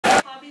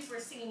were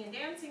singing and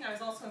dancing. I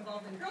was also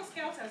involved in Girl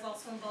Scouts. I was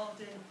also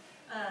involved in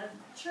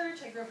church.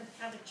 I grew up in the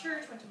Catholic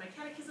Church, went to my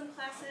catechism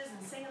classes,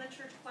 and sang in the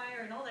church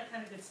choir and all that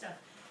kind of good stuff.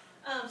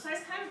 So I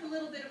was kind of a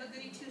little bit of a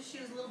goody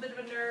two-shoes, a little bit of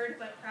a nerd,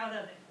 but proud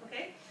of it,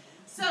 okay?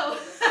 So,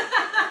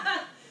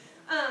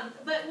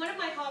 but one of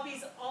my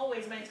hobbies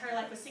always, my entire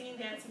life, was singing,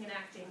 dancing, and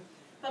acting.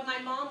 But my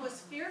mom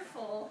was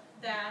fearful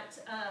that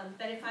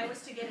that if I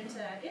was to get into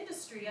that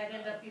industry, I'd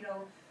end up, you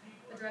know,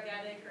 a drug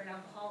addict or an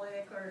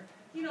alcoholic, or,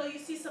 you know, you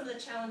see some of the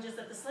challenges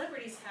that the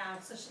celebrities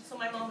have. So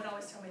my mom would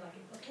always tell me, like,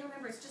 okay,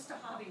 remember, it's just a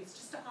hobby, it's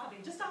just a hobby,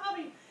 just a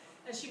hobby.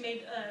 And she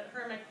made,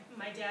 her and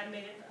my dad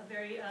made it a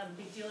very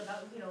big deal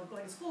about, you know,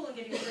 going to school and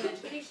getting a good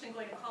education and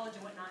going to college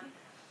and whatnot.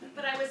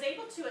 But I was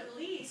able to at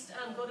least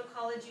go to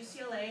college,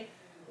 UCLA,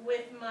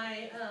 with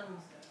my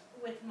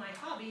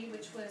hobby,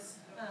 which was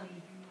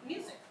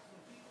music.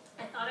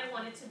 I thought I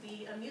wanted to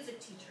be a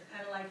music teacher,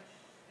 kind of like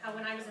how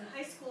when I was in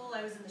high school,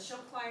 I was in the show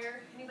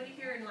choir. Anybody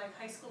here in like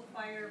high school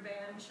choir,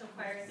 band, show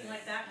choir, anything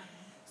like that?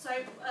 So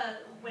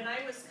when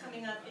I was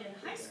coming up in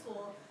high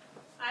school,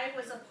 I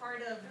was a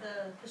part of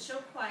the show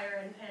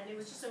choir, and it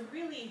was just a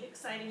really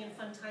exciting and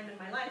fun time in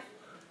my life.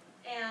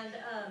 And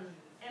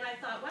I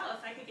thought, wow,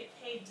 if I could get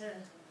paid to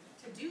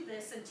do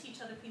this and teach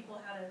other people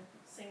how to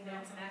sing,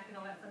 dance, and act and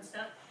all that fun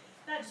stuff,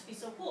 that'd just be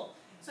so cool.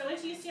 So I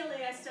went to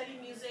UCLA, I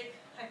studied music.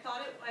 I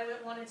thought I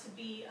wanted to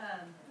be,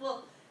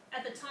 well,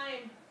 at the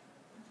time,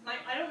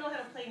 I don't know how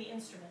to play any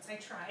instruments. I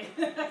tried.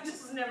 I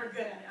just was never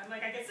good at it. I'm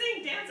like, I can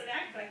sing, dance, and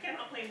act, but I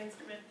cannot play an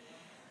instrument.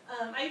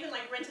 I even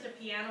like rented a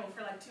piano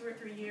for like 2 or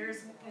 3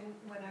 years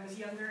when I was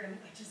younger, and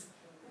I'm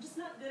just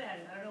not good at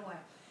it. I don't know why.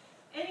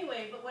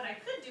 Anyway, but what I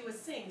could do was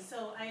sing.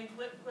 So I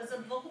was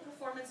a vocal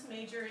performance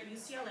major at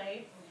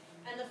UCLA,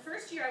 and the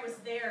first year I was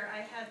there,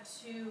 I had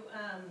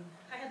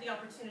the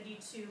opportunity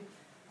to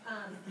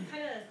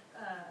kind of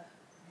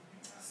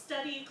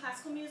study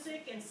classical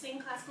music and sing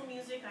classical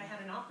music. I had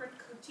an opera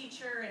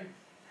teacher and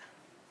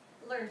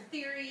learned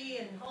theory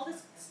and all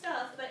this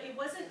stuff, but it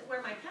wasn't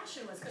where my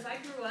passion was, because I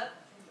grew up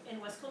in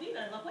West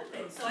Covina, in La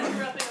Puente. So I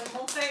grew up in a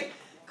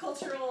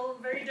multicultural,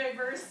 very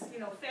diverse, you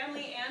know,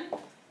 family and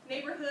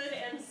neighborhood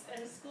and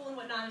school and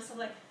whatnot. And so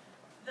like,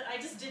 I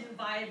just didn't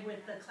vibe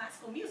with the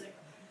classical music.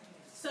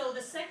 So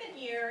the second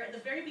year, at the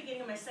very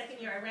beginning of my second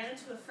year, I ran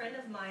into a friend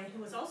of mine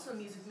who was also a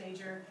music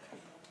major,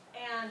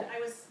 and I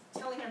was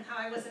telling him how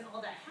I wasn't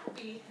all that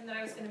happy and that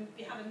I was going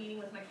to have a meeting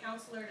with my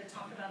counselor to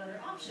talk about other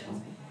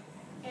options.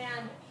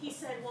 And he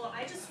said, well,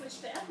 I just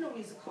switched to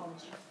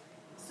ethnomusicology,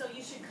 so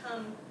you should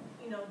come,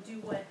 you know, do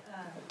what,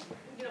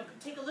 you know,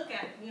 take a look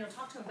at it, you know,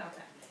 talk to him about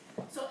that.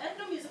 So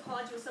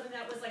ethnomusicology was something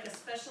that was like a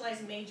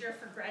specialized major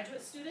for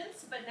graduate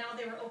students, but now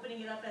they were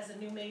opening it up as a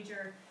new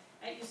major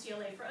at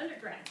UCLA for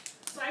undergrad.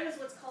 So I was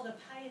what's called a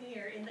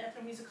pioneer in the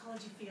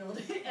ethnomusicology field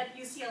at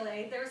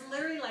UCLA. There was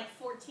literally like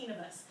 14 of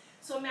us.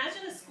 So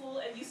imagine a school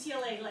at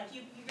UCLA, like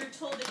you're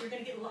told that you're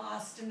going to get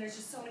lost and there's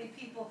just so many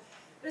people.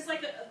 There's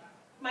like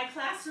my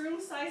classroom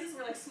sizes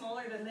were like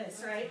smaller than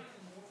this, right?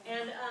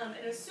 And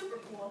it was super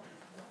cool.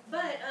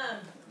 But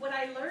what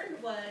I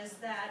learned was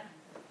that,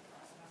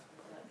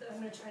 I'm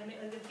going to try to make,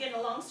 again,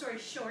 a long story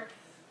short,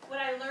 what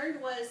I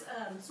learned was,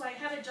 so I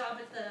had a job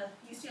at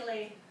the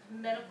UCLA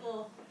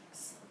medical,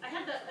 I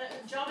had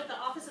a job at the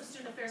Office of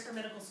Student Affairs for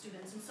medical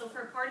students, and so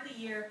for a part of the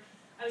year,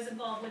 I was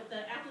involved with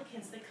the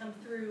applicants that come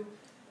through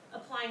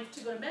applying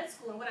to go to med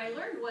school. And what I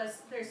learned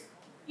was,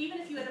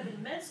 even if you end up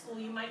in med school,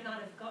 you might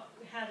not have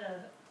had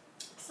a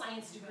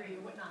science degree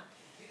or whatnot.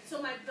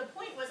 So the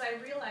point was,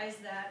 I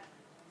realized that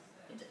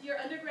your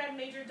undergrad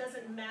major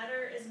doesn't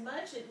matter as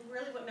much.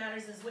 Really what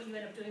matters is what you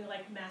end up doing,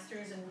 like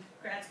masters and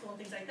grad school and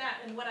things like that.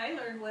 And what I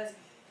learned was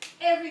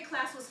every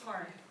class was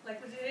hard.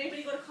 Like, did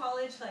anybody go to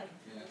college? Like,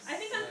 yes, I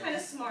think I'm kind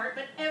of smart,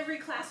 but every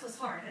class was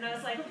hard. And I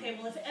was like, okay,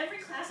 well, if every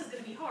class is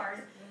going to be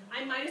hard,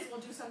 I might as well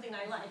do something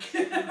I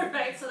like,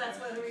 right? So that's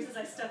one of the reasons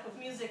I stuck with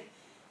music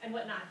and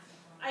whatnot.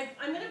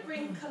 I'm going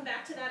to come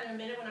back to that in a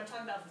minute when I'm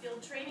talking about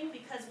field training,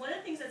 because one of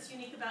the things that's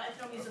unique about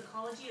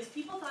ethnomusicology is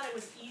people thought it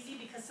was easy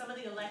because some of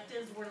the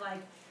electives were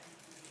like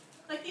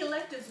the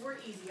electives were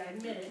easy, I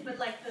admit it, but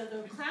like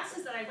the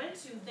classes that I went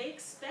to, they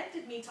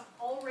expected me to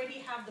already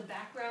have the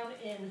background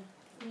in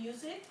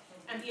music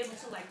and be able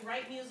to like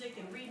write music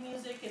and read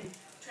music and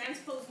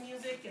transpose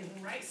music and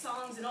write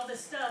songs and all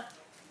this stuff,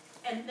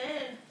 and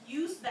then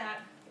use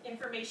that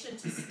information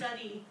to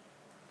study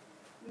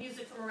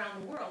music from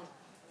around the world.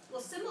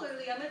 Well,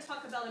 similarly, I'm going to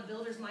talk about a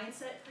builder's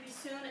mindset pretty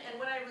soon, and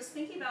what I was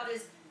thinking about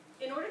is,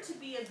 in order to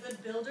be a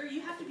good builder,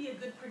 you have to be a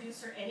good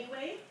producer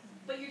anyway,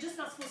 but you're just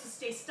not supposed to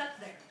stay stuck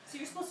there. So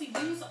you're supposed to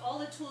use all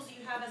the tools that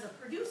you have as a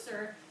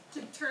producer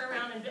to turn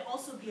around and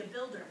also be a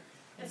builder.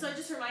 And so it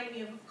just reminded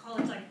me of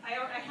college. Like,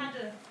 I had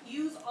to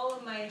use all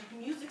of my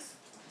music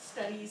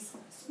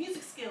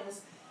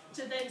skills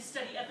to then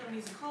study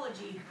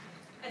ethnomusicology.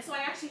 And so I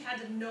actually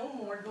had to know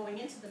more going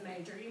into the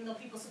major, even though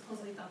people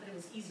supposedly thought that it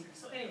was easier.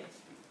 So anyway,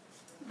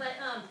 but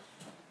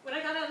when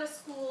I got out of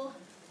school,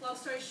 long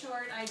story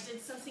short, I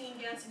did some singing,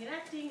 dancing, and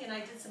acting, and I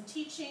did some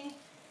teaching.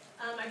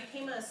 I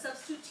became a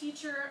substitute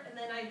teacher, and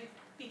then I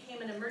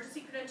became an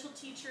emergency credential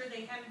teacher.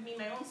 They handed me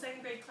my own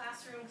second grade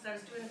classroom because I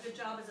was doing a good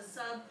job as a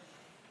sub.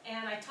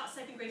 And I taught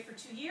second grade for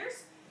 2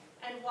 years.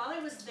 And while I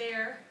was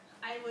there,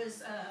 I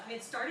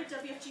had started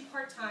WFG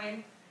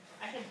part-time.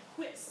 I had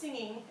quit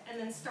singing and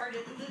then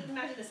started,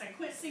 imagine this, I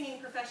quit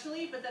singing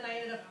professionally, but then I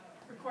ended up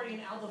recording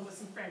an album with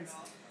some friends.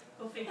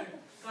 Go figure.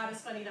 God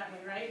is funny that way,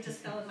 right? It just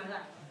fell in my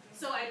lap.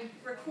 So I'm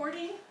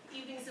recording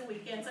evenings and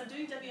weekends. I'm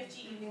doing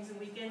WFG evenings and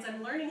weekends.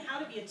 I'm learning how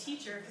to be a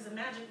teacher, because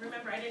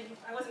remember,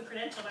 I wasn't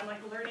credentialed. I'm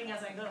like learning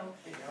as I go.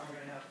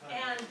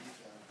 And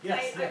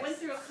I went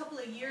through a couple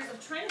of years of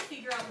trying to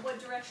figure out what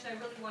direction I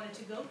really wanted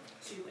to go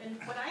to. And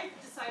what I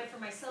decided for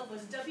myself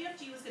was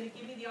WFG was going to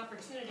give me the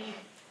opportunity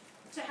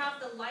to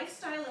have the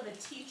lifestyle of a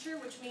teacher,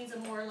 which means a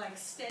more like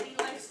steady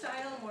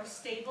lifestyle, more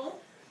stable,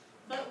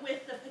 but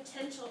with the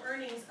potential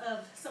earnings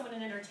of someone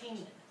in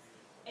entertainment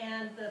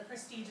and the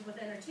prestige with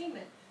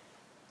entertainment.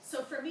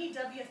 So for me,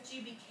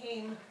 WFG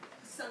became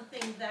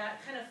something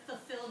that kind of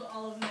fulfilled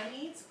all of my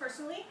needs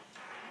personally.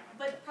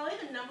 But probably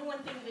the number one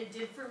thing that it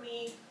did for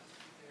me,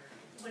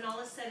 when all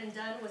is said and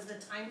done, was the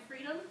time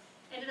freedom.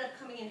 Ended up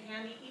coming in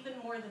handy even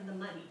more than the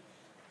money.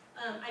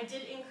 I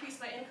did increase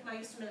my income. I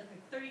used to make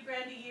like 30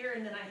 grand a year,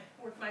 and then I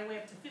worked my way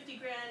up to 50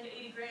 grand,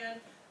 80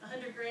 grand,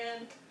 100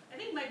 grand. I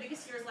think my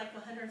biggest year is like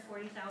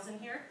 140,000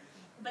 here.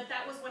 But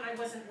that was when I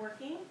wasn't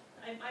working.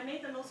 I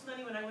made the most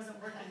money when I wasn't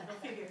working, go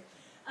figure.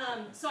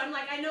 So I'm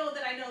like, I know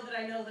that I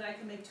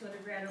can make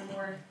 200 grand or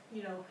more,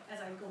 you know, as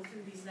I go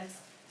through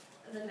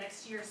the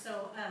next year.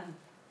 So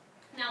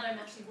now that I'm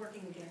actually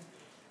working again.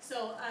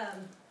 So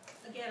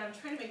again, I'm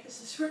trying to make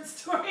this a short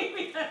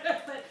story,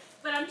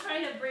 but I'm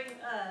trying to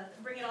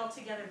bring it all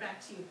together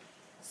back to you.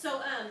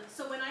 So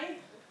when I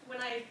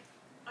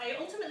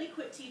ultimately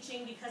quit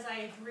teaching because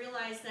I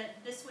realized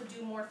that this would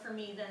do more for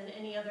me than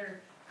any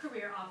other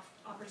career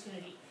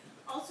opportunity.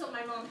 Also,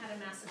 my mom had a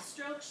massive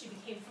stroke. She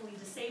became fully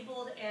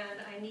disabled,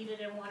 and I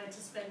needed and wanted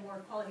to spend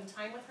more quality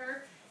time with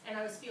her. And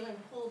I was feeling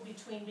pulled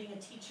between being a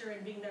teacher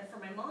and being there for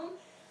my mom.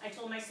 I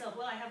told myself,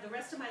 well, I have the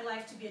rest of my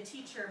life to be a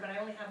teacher, but I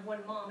only have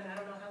one mom, and I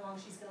don't know how long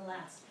she's going to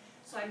last.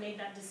 So I made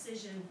that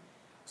decision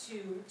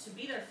to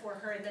be there for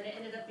her, and then it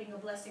ended up being a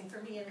blessing for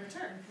me in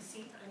return. Because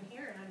see, I'm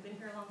here, and I've been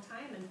here a long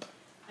time, and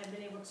I've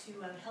been able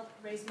to help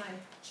raise my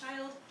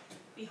child,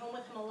 be home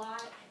with him a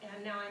lot,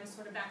 and now I'm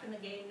sort of back in the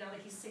game now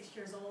that he's 6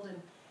 years old and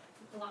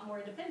a lot more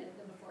independent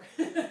than before.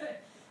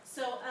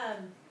 So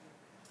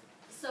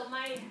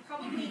my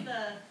probably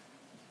the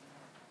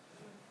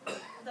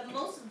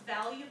most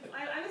valuable,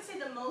 I would say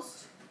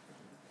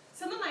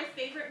some of my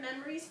favorite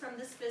memories from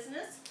this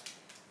business,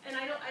 and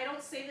I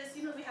don't say this,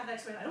 you know, we have that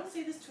expression, I don't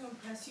say this to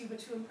impress you, but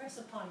to impress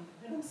upon you,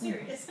 and I'm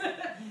serious.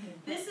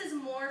 This is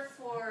more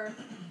for,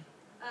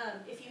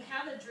 if you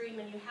have a dream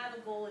and you have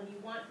a goal and you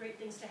want great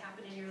things to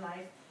happen in your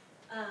life.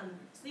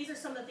 So these are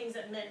some of the things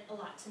that meant a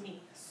lot to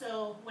me.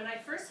 So when I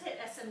first hit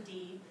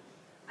SMD,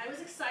 I was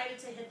excited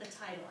to hit the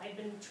title. I'd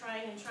been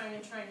trying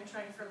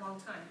for a long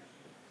time.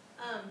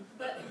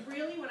 But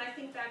really, when I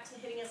think back to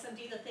hitting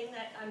SMD, the thing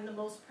that I'm the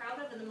most proud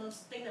of and the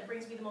thing that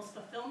brings me the most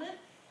fulfillment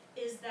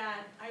is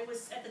that I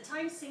was, at the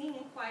time, singing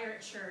in choir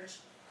at church,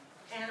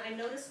 and I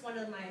noticed one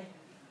of my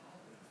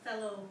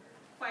fellow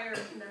choir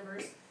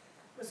members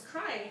was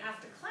crying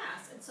after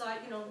class. And so I,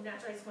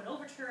 naturally I just went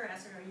over to her,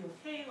 asked her, are you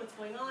okay? What's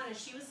going on? And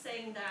she was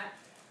saying that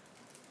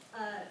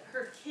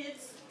her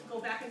kids go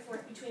back and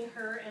forth between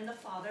her and the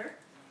father,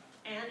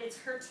 and it's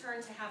her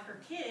turn to have her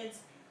kids,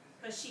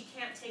 but she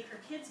can't take her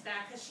kids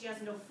back because she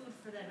has no food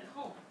for them at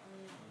home.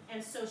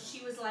 And so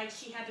she was like,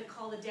 she had to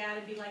call the dad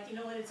and be like, you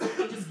know what, it's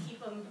okay, just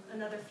keep them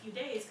another few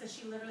days, because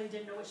she literally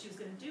didn't know what she was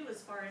going to do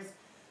as far as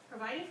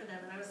providing for them.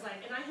 And I was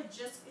like, and I had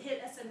just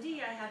hit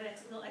SMD, I had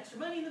a little extra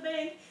money in the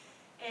bank,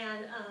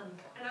 and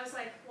I was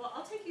like, well,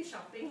 I'll take you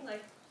shopping,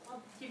 like,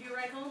 I'll give you a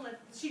ride home. Like,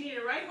 she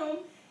needed a ride home,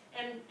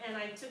 and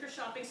I took her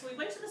shopping. So we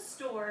went to the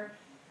store,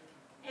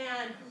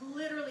 and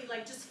literally,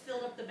 like, just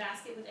filled up the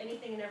basket with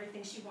anything and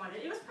everything she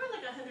wanted. It was probably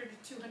like $100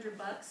 to $200,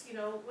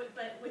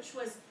 but which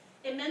was,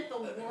 it meant the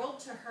world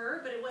to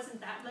her, but it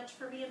wasn't that much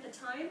for me at the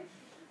time.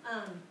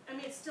 I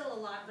mean, it's still a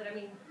lot, but I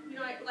mean,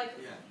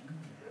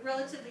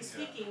 relatively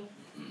speaking.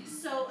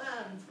 So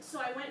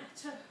I went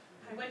to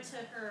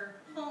her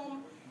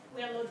home.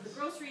 We unloaded the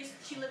groceries.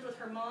 She lived with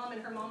her mom,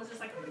 and her mom was just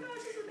like, oh my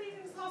gosh, this is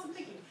amazing, this is awesome,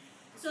 thank you.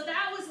 So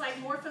that was like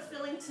more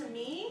fulfilling to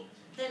me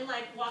than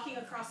like walking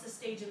across the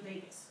stage in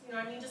Vegas. You know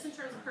what I mean? Just in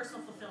terms of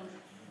personal fulfillment.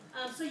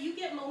 So you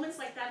get moments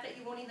like that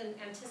you won't even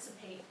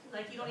anticipate.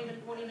 Like you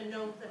won't even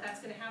know that that's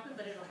going to happen,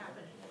 but it'll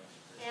happen.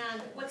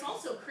 And what's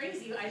also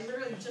crazy, I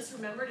literally just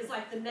remembered, is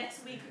like the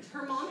next week,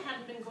 her mom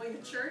hadn't been going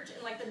to church,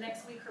 and like the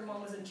next week her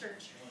mom was in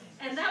church.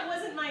 And that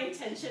wasn't my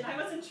intention. I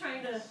wasn't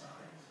trying to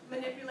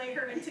manipulate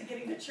her into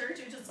getting to church.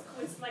 It just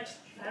was like,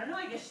 I don't know,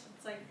 I guess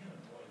it's like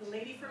the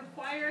lady from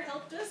choir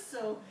helped us,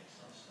 so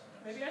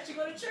maybe I should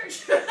go to church.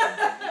 So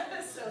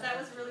that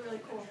was really, really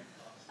cool.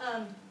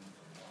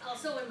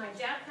 Also, when my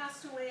dad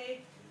passed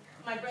away,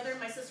 my brother and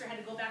my sister had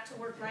to go back to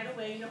work right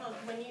away.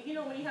 When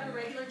you have a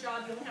regular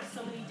job, you only have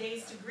so many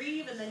days to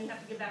grieve, and then you have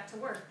to get back to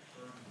work.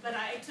 but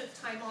I took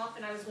time off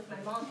and I was with my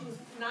mom, who's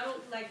not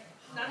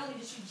only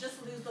did she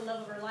just lose the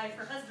love of her life,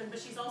 her husband, but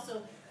she's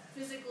also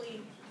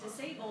physically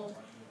disabled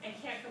and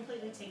can't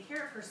completely take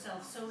care of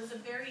herself. So it was a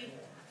very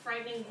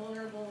frightening,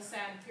 vulnerable,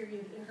 sad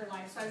period in her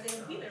life. So I was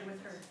able to be there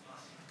with her.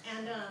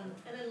 And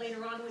then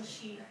later on, when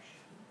she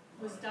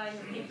was dying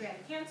of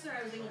pancreatic cancer,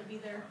 I was able to be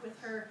there with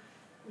her.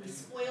 We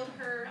spoiled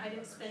her. I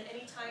didn't spend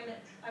any time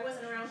I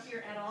wasn't around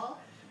here at all.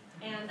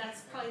 And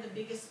that's probably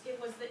it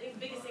was the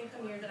biggest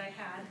income year that I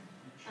had.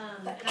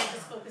 And I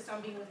just focused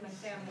on being with my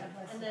family.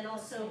 And then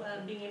also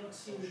being able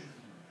to,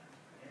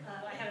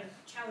 I had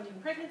a challenging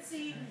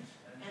pregnancy,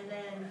 and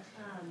then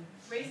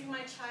raising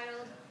my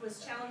child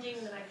was challenging,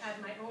 and then I've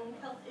had my own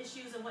health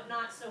issues and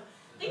whatnot. So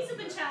things have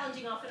been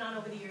challenging off and on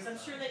over the years. I'm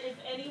sure that if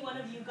any one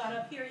of you got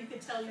up here, you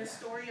could tell your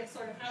story of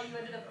sort of how you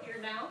ended up here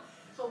now,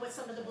 but what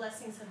some of the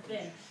blessings have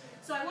been.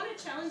 So I want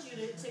to challenge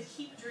you to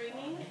keep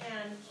dreaming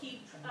and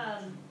keep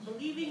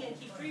believing and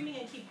keep dreaming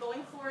and keep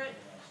going for it.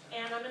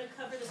 And I'm going to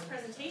cover this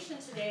presentation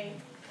today.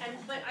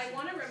 But I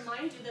want to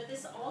remind you that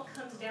this all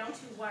comes down to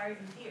why are you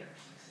here.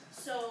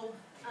 So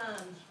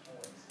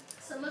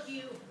some of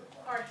you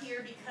are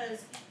here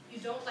because you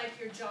don't like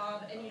your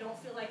job and you don't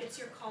feel like it's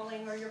your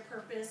calling or your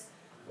purpose,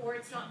 or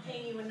it's not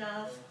paying you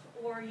enough,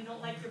 or you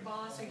don't like your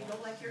boss, or you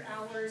don't like your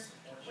hours,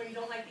 or you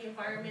don't like the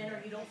environment,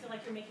 or you don't feel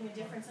like you're making a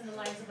difference in the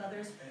lives of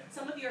others.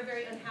 Some of you are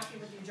very unhappy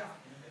with your job.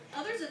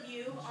 Others of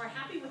you are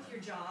happy with your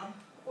job,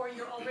 or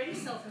you're already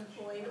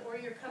self-employed, or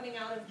you're coming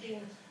out of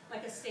being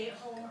like a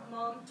stay-at-home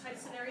mom type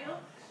scenario,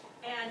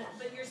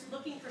 but you're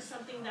looking for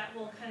something that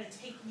will kind of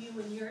take you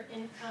and your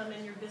income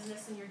and your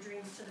business and your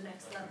dreams to the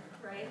next level,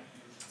 right?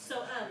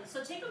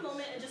 So take a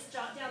moment and just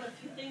jot down a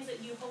few things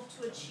that you hope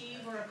to achieve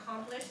or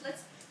accomplish.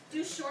 Let's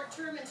do short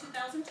term in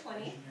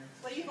 2020.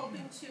 What are you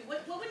hoping to,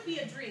 what would be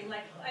a dream?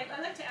 Like,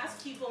 I like to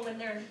ask people when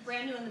they're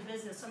brand new in the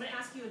business, so I'm going to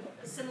ask you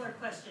a similar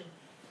question.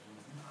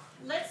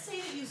 Let's say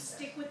that you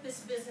stick with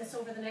this business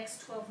over the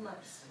next 12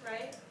 months,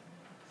 right?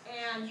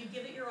 And you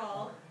give it your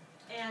all,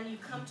 and you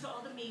come to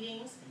all the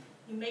meetings,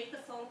 you make the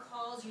phone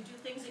calls, you do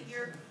things that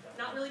you're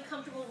not really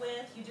comfortable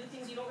with, you do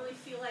things you don't really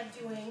feel like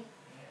doing.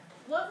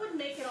 What would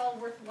make it all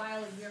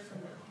worthwhile a year from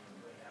now?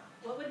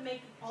 What would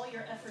make all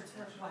your efforts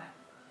worthwhile?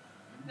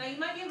 Now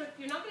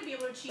you're not going to be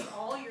able to achieve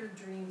all your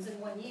dreams in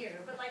 1 year,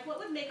 but like what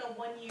would make a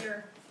 1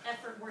 year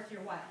effort worth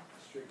your while?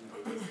 Strictly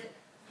business. Is it,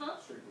 huh?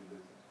 Strictly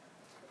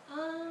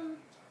business.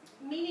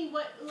 Meaning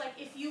what, like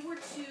if you were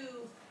to,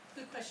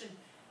 good question.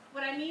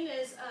 What I mean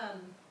is,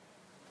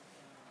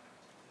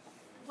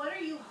 what are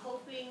you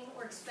hoping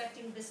or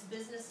expecting this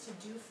business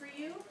to do for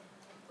you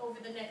over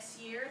the next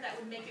year that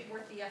would make it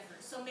worth the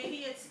effort? So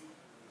maybe it's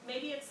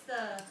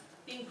the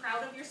being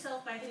proud of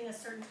yourself by hitting a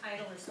certain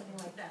title or something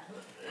like that.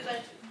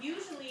 But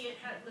usually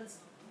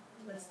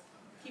let's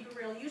keep it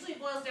real. Usually it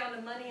boils down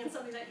to money and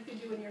something that you can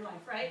do in your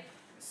life, right?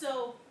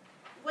 So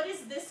what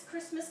is this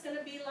Christmas going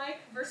to be like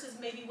versus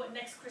maybe what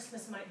next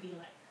Christmas might be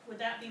like? Would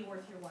that be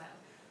worth your while?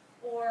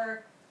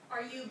 Or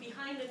are you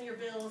behind in your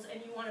bills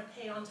and you want to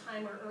pay on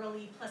time or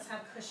early plus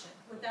have cushion?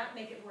 Would that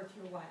make it worth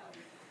your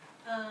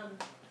while?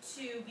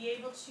 To be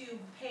able to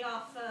pay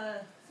off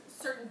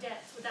certain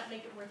debts, would that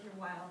make it worth your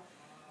while?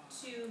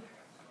 To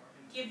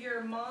give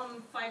your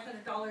mom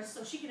 $500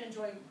 so she can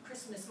enjoy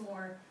Christmas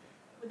more,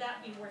 would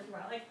that be worth your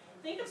while? Like,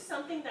 think of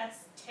something that's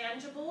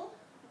tangible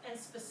and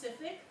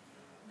specific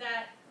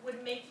that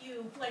would make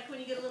you, like when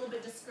you get a little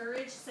bit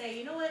discouraged, say,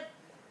 you know what,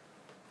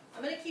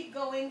 I'm going to keep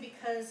going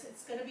because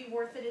it's going to be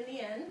worth it in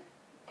the end,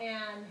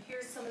 and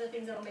here's some of the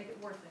things that will make it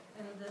worth it,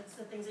 and that's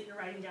the things that you're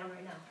writing down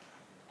right now.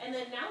 And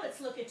then now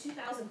let's look at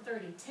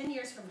 2030, 10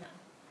 years from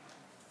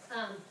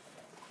now.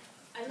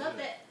 I love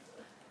that.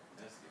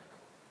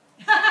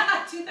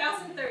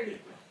 2030.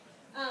 Depends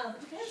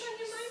on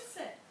your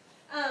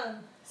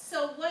mindset.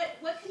 So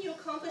what can you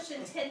accomplish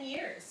in 10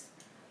 years?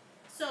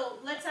 So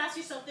let's ask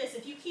yourself this.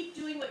 If you keep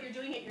doing what you're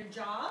doing at your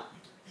job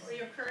or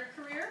your current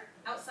career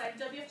outside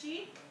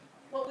WFG,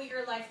 what will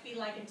your life be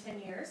like in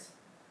 10 years?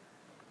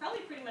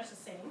 Probably pretty much the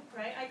same,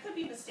 right? I could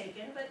be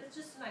mistaken, but it's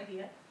just an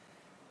idea.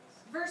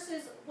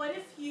 Versus, what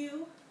if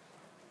you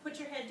put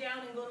your head down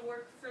and go to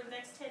work for the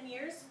next 10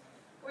 years,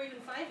 or even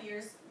 5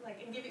 years,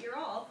 like, and give it your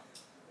all?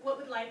 What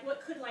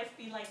could life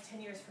be like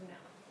 10 years from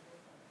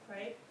now,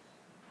 right?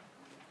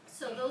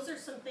 So those are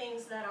some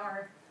things that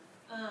are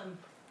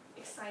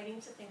exciting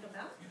to think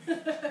about.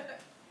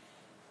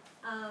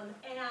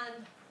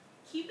 And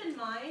keep in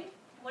mind,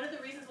 one of the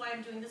reasons why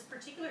I'm doing this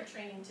particular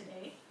training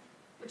today,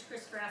 which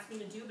Christopher asked me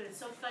to do, but it's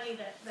so funny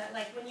that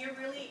like when you're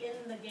really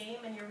in the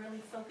game and you're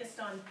really focused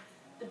on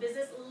the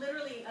business,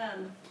 literally,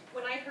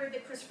 when I heard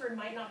that Christopher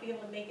might not be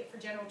able to make it for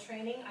general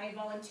training, I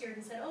volunteered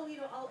and said, oh, you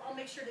know, I'll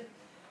make sure to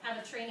have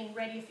a training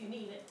ready if you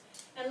need it.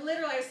 And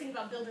literally I was thinking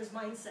about builder's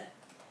mindset.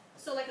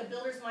 So like a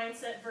builder's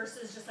mindset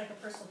versus just like a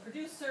personal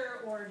producer,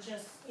 or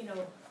just, you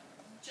know,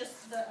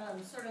 just the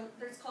sort of,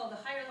 there's called the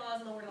higher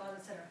laws, lower laws,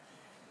 etc.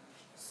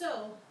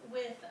 So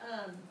with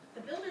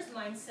the builder's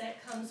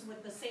mindset comes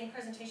with the same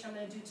presentation I'm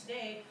going to do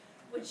today,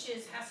 which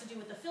has to do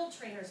with the field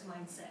trainer's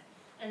mindset.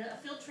 And a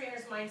field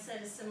trainer's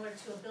mindset is similar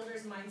to a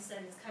builder's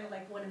mindset. It's kind of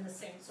like one and the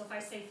same. So if I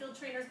say field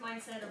trainer's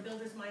mindset or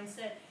builder's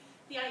mindset,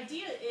 the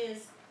idea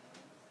is,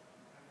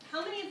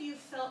 how many of you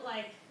felt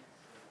like,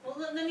 well,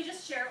 let me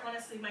just share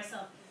honestly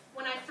myself.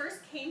 When I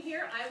first came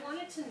here, I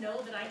wanted to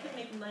know that I could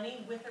make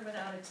money with or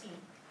without a team.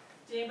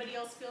 Did anybody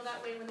else feel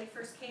that way when they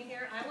first came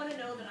here? I want to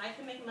know that I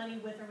can make money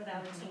with or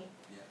without a team.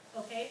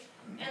 Okay?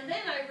 And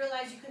then I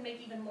realized you can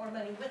make even more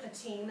money with a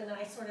team, and then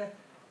I sort of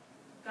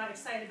got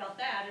excited about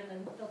that and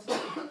then built a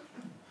team.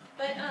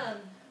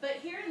 But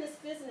here in this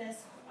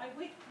business,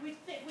 we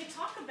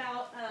talk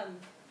about, let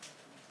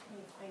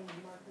me find the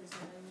markers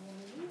that I want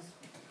to use.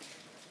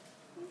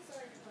 These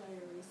are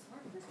diaries.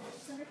 Markers,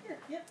 center here.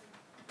 Yep.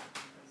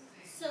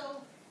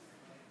 So,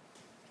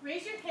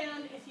 raise your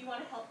hand if you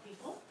want to help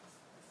people.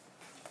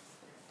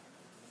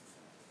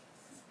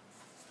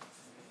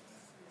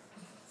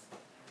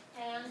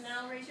 And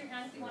now raise your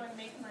hand if you want to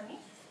make money.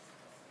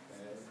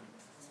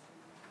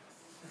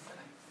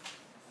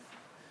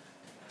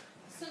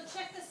 So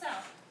check this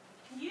out.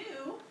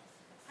 You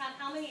have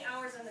how many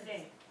hours in the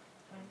day?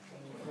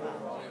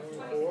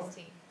 24.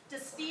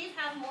 Does Steve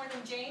have more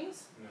than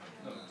James?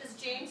 No. Does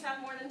James have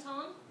more than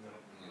Tom?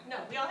 No.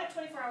 No, we all have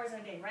 24 hours in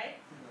a day, right?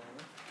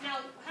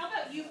 Now, how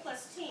about you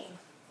plus team?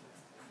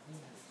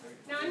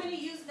 Now I'm going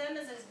to use them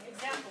as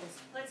examples.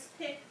 Let's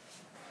pick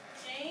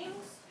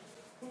James.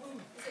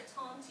 Is it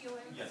Tom,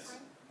 T-O-M? Yes.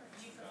 Or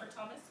do you prefer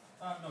Thomas?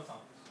 No, Tom.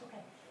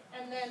 Okay.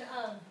 And then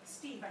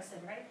Steve, I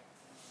said, right?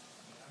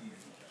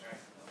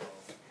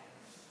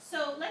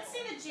 So let's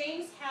say that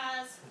James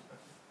has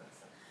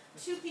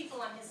 2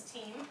 people on his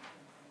team.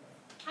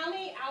 How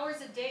many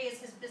hours a day is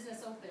his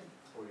business open?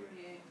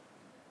 48.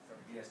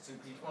 He has 2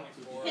 people.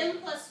 24. Him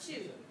plus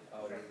 2.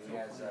 Oh, he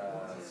has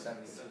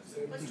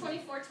 72. What's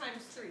 24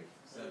 times 3?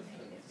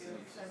 72.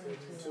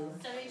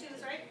 72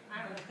 is right?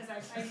 I don't know, because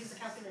I use the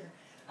calculator.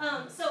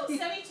 So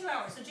 72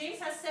 hours. So James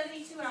has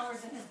 72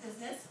 hours in his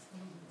business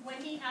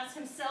when he has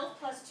himself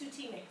plus 2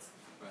 teammates.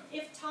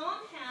 If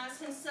Tom has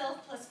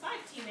himself plus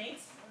 5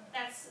 teammates,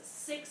 that's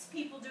 6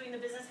 people doing the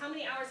business. How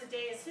many hours a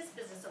day is his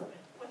business open?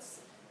 What's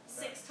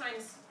 6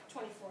 times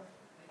 24?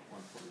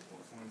 144.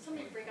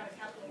 Somebody bring out a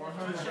calculator.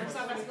 144.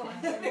 Somebody's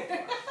going.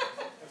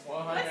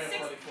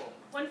 144.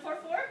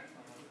 144?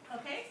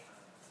 Okay.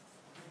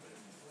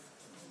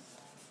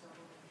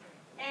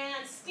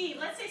 And Steve,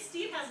 let's say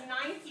Steve has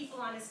 9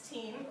 people on his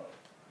team.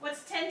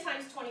 What's 10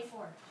 times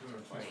 24?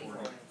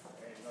 224.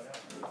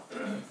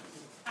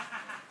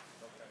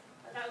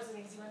 That was an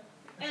easy one.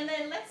 And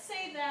then let's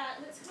say that,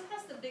 who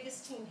has the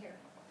biggest team here?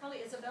 Probably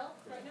Isabel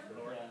right now?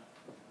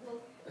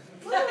 Well,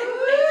 thank you.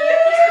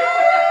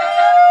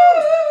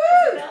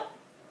 Isabel?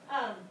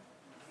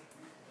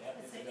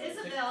 Let's say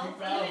Isabel,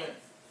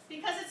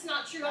 because it's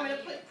not true, I'm going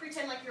to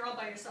pretend like you're all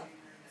by yourself.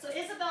 So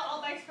Isabel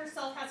all by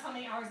herself has how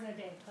many hours in a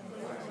day?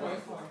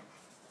 24.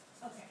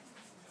 Okay.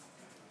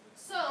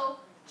 So,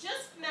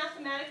 just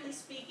mathematically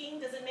speaking,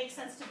 does it make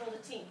sense to build a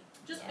team?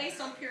 Just based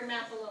on pure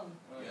math alone,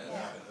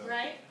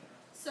 right?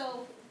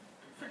 So,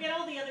 forget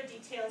all the other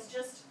details,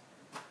 just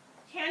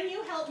can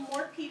you help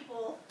more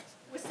people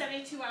with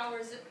 72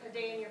 hours a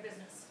day in your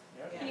business?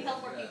 Can you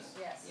help more people?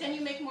 Yes. Can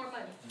you make more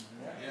money?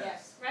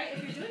 Yes. Right?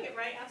 If you're doing it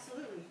right,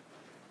 absolutely.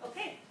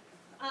 Okay.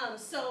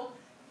 So,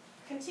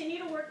 continue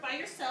to work by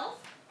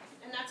yourself.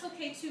 And that's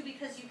okay too,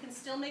 because you can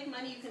still make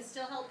money, you can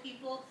still help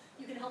people,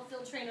 you can help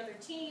field train other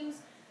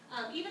teams.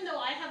 Even though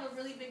I have a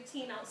really big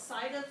team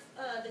outside of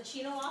the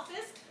Chino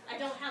office, I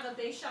don't have a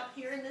base shop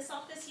here in this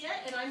office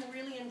yet, and I'm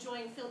really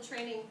enjoying field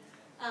training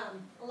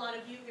a lot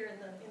of you here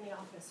in the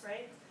office,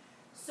 right?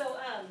 So,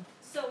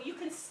 so you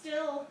can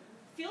still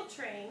field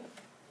train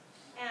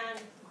and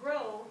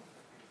grow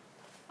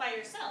by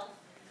yourself,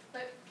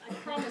 but I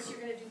promise you're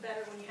going to do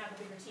better when you have a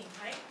bigger team,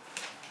 right?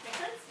 Make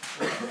sense?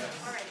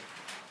 All right.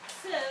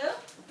 So,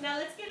 now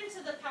let's get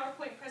into the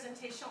PowerPoint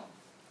presentation,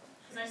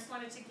 because I just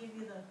wanted to give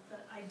you the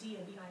idea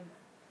behind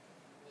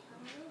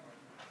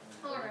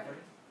that. All right.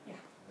 Yeah.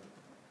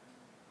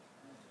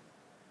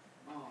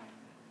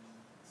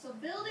 So,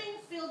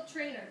 building field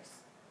trainers.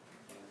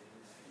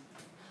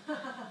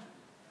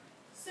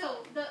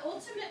 So, the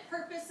ultimate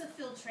purpose of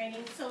field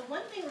training, so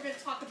one thing we're going to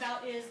talk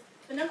about is,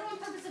 the number one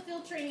purpose of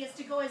field training is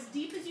to go as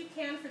deep as you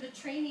can for the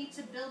trainee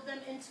to build them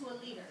into a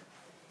leader.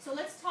 So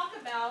let's talk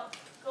about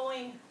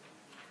going,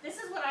 this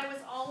is what I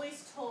was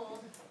always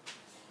told.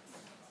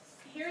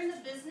 Here in the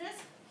business,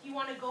 you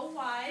want to go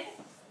wide,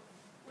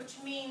 which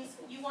means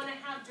you want to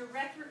have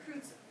direct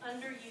recruits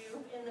under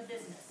you in the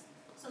business.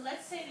 So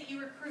let's say that you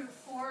recruit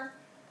 4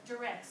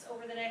 directs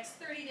over the next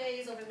 30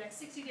 days, over the next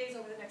 60 days,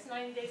 over the next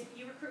 90 days,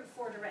 you recruit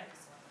 4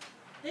 directs.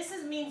 This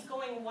means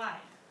going wide,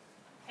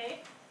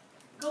 okay?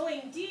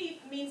 Going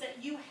deep means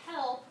that you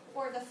help,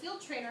 or the field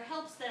trainer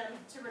helps them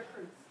to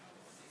recruit.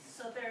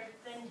 So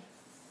then,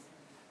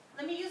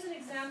 let me use an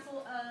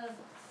example of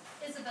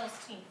Isabel's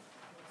team.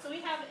 So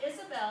we have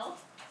Isabel,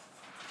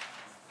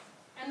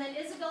 and then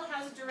Isabel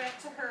has a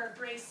direct to her,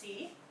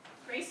 Gracie.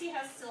 Gracie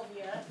has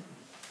Sylvia.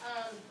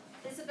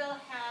 Isabel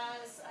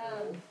has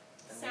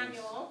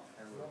Samuel.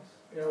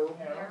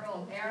 Errol.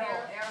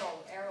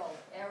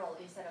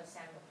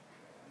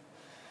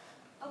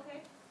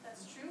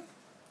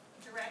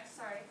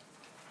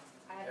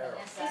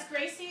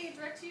 Gracie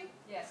direct to you?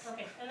 Yes.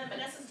 Okay, and then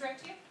Vanessa's direct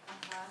to you?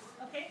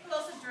 Uh-huh. Okay, who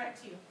else is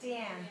direct to you?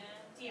 Dan.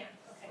 Deanne,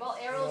 okay. Well,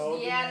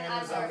 Errol's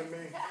Deanne is under. under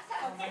me.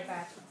 Oh my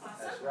gosh. Awesome.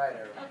 That's right,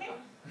 everyone. Okay,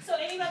 so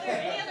any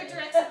other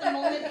directs at the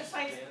moment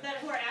besides, that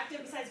who are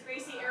active besides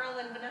Gracie, Errol,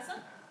 and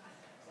Vanessa?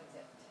 That's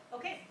it.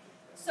 Okay,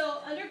 so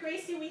under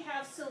Gracie we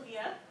have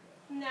Sylvia.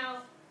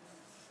 Now,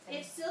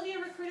 if Sylvia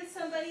recruited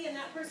somebody and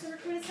that person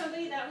recruited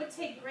somebody, that would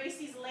take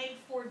Gracie's leg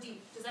 4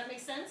 deep. Does that make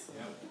sense?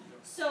 Yep.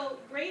 So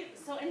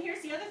and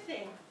here's the other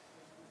thing.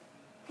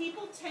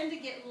 People tend to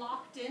get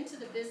locked into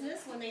the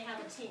business when they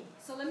have a team.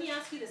 So let me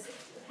ask you this.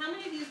 How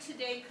many of you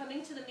today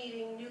coming to the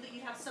meeting knew that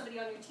you have somebody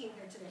on your team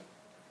here today?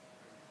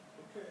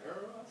 Okay,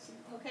 Errol, I see.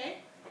 Okay?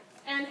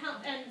 And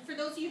for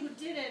those of you who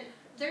didn't,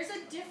 there's a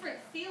different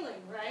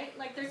feeling, right?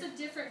 Like there's a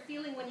different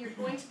feeling when you're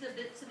going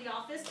to the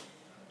office.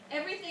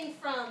 Everything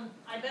from,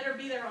 I better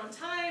be there on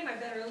time, I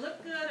better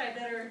look good, I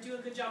better do a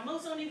good job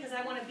mozoning because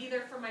I want to be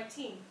there for my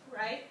team,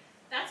 right?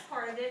 That's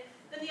part of it.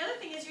 Then the other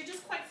thing is you're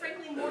just quite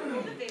frankly more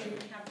motivated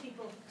when you have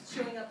people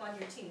showing up on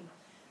your team.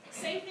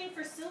 Same thing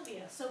for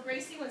Sylvia. So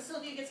Gracie, when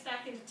Sylvia gets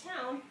back into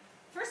town,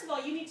 first of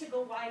all, you need to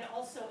go wide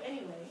also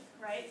anyway,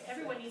 right?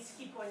 Everyone needs to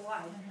keep going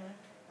wide.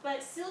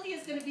 But Sylvia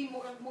is going to be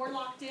more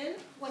locked in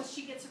once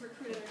she gets a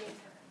recruit underneath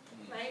her,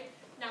 right?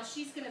 Now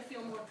she's going to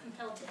feel more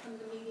compelled to come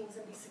to the meetings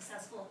and be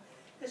successful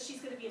because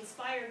she's going to be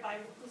inspired by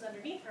who's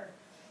underneath her.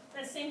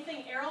 And same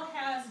thing, Errol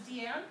has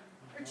Deanne,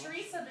 or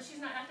Teresa, but she's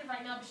not active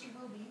right now, but she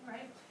will be,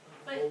 right?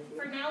 But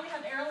for now we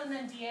have Errol and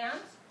then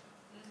Deanne.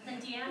 Then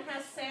Deanne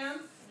has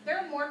Sam. There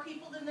are more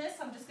people than this,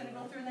 I'm just going to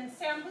go through. And then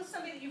Sam, who's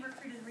somebody that you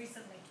recruited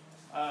recently?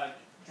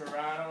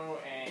 Gerardo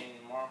and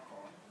Marco.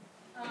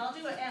 I'll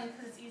do an M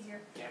because it's easier.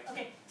 Yep.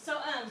 Okay,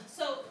 so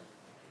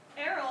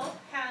Errol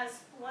has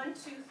 1,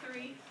 2,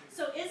 3.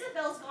 So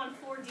Isabel's gone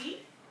 4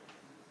 deep,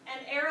 and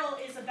Errol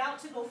is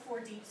about to go 4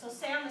 deep. So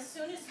Sam, as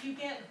soon as you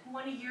get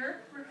one of your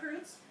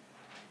recruits,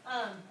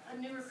 a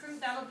new recruit,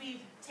 that'll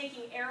be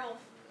taking Errol,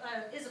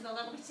 Isabel,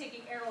 that'll be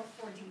taking Errol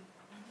 4 deep.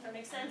 Does that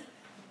make sense?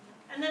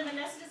 And then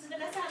Vanessa, does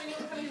Vanessa have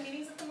anyone coming to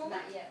meetings at the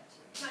moment? Not yet.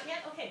 Not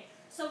yet? Okay.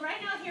 So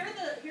right now, here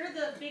are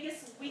the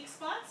biggest weak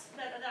spots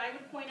that I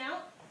would point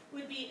out.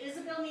 Would be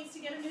Isabel needs to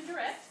get a new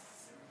direct,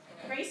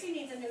 Gracie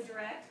needs a new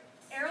direct,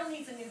 Errol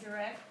needs a new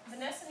direct,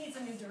 Vanessa needs a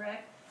new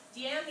direct,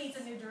 Deanne needs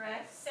a new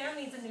direct, Sam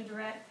needs a new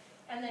direct,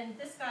 and then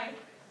this guy,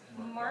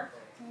 Marco,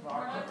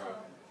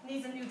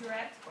 needs a new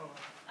direct.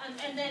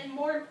 And then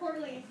more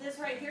importantly, this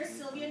right here,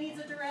 Sylvia needs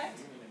a direct,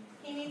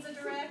 he needs a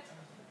direct,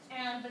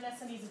 and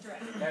Vanessa needs a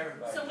direct.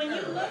 Everybody. So when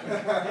you look,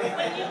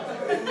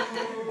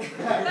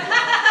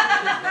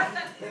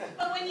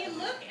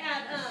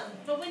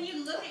 but when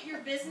you look at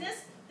your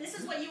business, this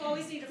is what you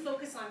always need to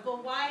focus on. Go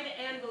wide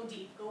and go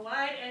deep. Go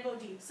wide and go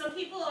deep. Some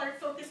people are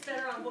focused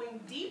better on going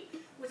deep,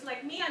 which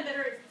like me, I'm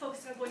better at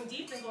focusing on going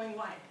deep than going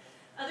wide.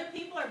 Other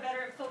people are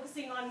better at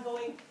focusing on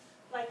going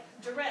like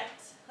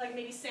direct, like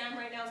maybe Sam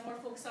right now is more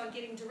focused on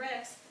getting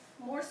directs,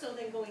 more so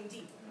than going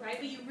deep, right?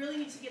 But you really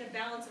need to get a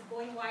balance of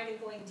going wide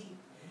and going deep.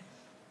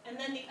 And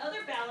then the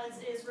other balance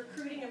is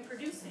recruiting and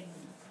producing.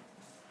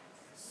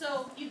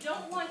 So you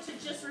don't want to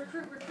just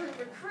recruit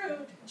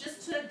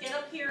just to get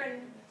up here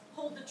and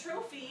hold the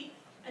trophy,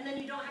 and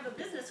then you don't have a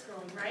business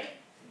growing, right?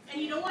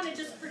 And you don't want to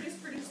just produce,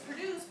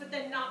 but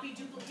then not be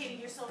duplicating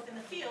yourself in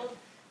the field.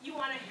 You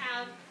want to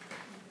have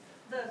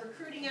the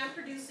recruiting and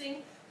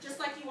producing, just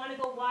like you want to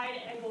go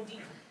wide and go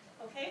deep,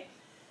 okay?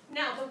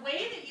 Now, the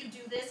way that you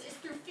do this is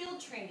through field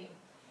training.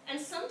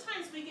 And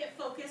sometimes we get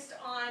focused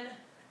on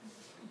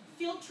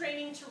field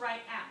training to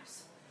write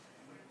apps.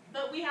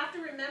 But we have to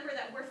remember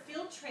that we're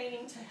field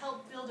training to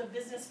help build a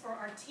business for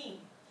our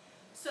team.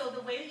 So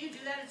the way that you do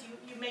that is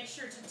you make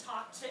sure to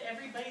talk to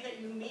everybody that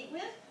you meet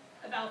with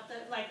about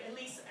at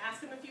least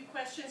ask them a few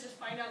questions, just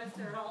find out if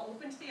they're at all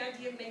open to the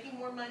idea of making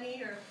more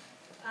money or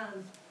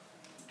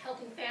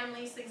helping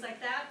families, things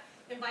like that.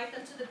 Invite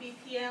them to the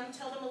BPM,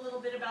 tell them a little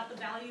bit about the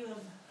value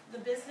of the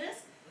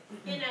business,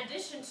 in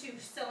addition to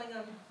selling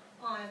them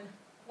on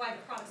why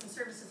the products and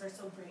services are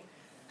so great.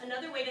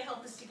 Another way to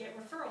help is to get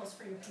referrals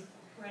for your people,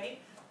 right?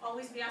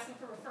 Always be asking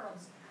for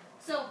referrals.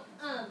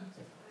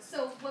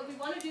 So what we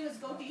want to do is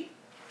go deep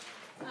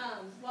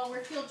while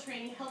we're field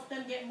training, help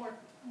them get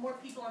more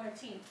people on their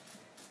team.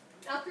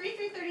 Now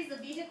 3-3-30 is the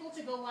vehicle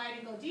to go wide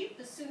and go deep.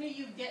 The sooner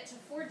you get to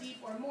 4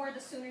 deep or more, the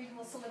sooner you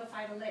will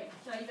solidify the leg.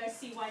 Now you guys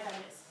see why that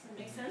is. Does that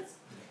make sense?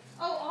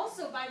 Oh,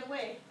 also, by the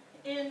way,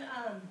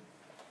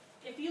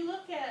 if you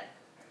look at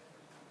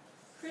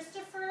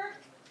Christopher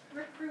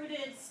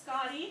recruited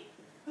Scotty,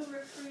 who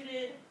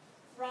recruited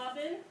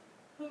Robin,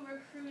 who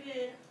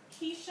recruited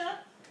Keisha,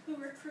 who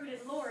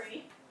recruited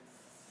Lori,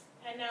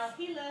 and now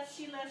he left,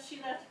 she left,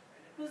 she left.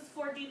 Who's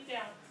 4 deep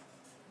down?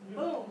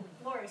 Boom,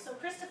 Lori. So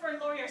Christopher and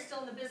Lori are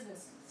still in the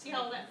business. See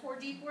how that 4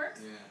 deep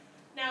works? Yeah.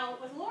 Now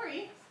with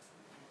Lori,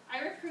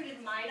 I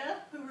recruited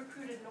Maida, who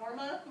recruited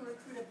Norma, who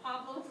recruited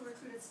Pablo, who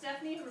recruited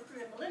Stephanie, who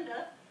recruited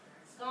Melinda.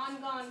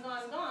 Gone, gone,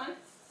 gone, gone.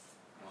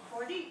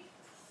 4 deep.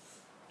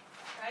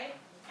 Right?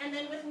 And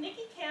then with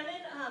Nikki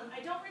Cannon, I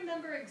don't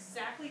remember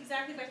exactly,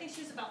 but I think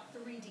she was about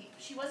 3 deep.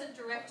 She wasn't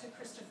direct to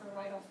Christopher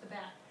right off the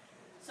bat.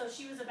 So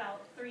she was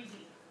about 3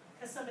 deep,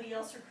 because somebody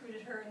else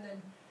recruited her, and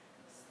then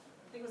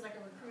I think it was like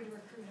a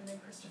recruiter, and then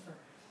Christopher.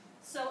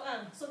 So,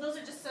 so those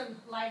are just some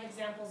live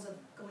examples of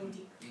going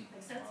deep.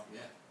 Make sense?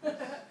 Yeah.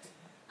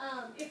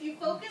 If you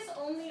focus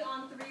only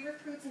on 3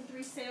 recruits and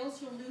 3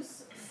 sales, you'll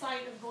lose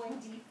sight of going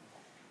deep.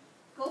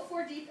 Go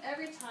 4 deep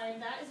every time.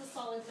 That is a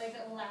solid leg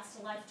that will last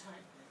a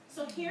lifetime.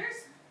 So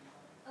here's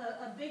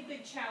a big,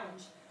 big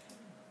challenge.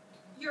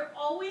 You're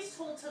always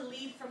told to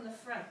lead from the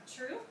front,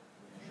 true?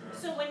 Sure.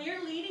 So when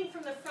you're leading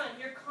from the front,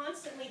 you're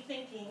constantly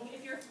thinking,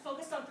 if you're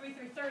focused on 3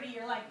 through 30,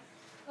 you're like,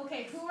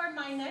 okay, who are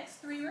my next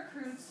 3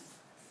 recruits?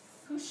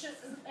 Who should,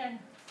 and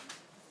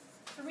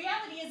the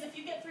reality is if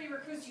you get 3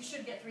 recruits, you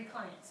should get 3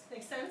 clients.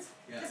 Make sense?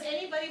 Yeah. Because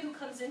anybody who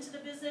comes into the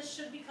business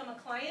should become a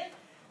client,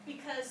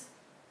 because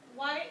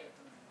why,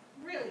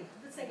 really,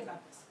 let's think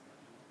about this.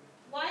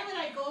 Why would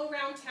I go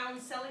around town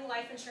selling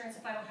life insurance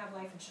if I don't have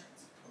life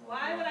insurance?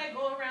 Why would I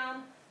go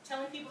around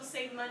telling people to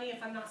save money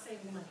if I'm not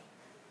saving money?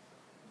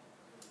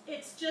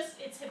 It's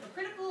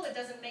hypocritical, it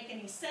doesn't make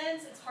any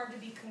sense, it's hard to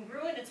be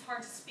congruent, it's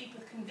hard to speak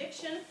with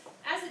conviction.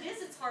 As it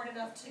is, it's hard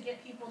enough to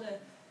get people to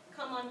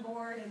come on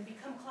board and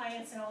become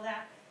clients and all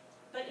that.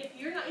 But if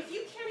you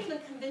can't even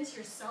convince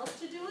yourself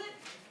to do it,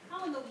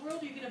 how in the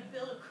world are you going to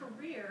build a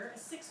career, a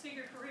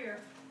 6-figure career,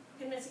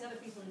 convincing other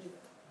people to do it?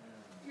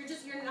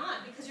 You're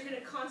not, because you're going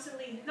to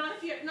constantly, not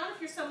if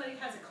you're somebody who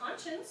has a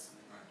conscience,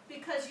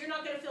 because you're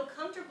not going to feel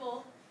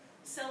comfortable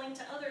selling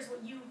to others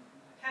what you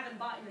haven't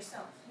bought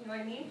yourself. You know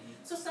what I mean?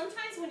 So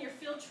sometimes when your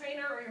field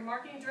trainer or your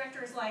marketing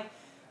director is like,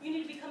 you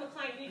need to become a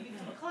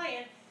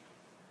client,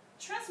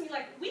 trust me,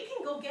 like, we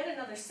can go get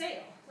another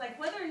sale. Like,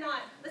 whether or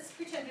not, let's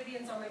pretend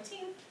Vivian's on my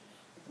team,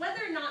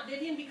 whether or not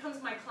Vivian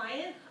becomes my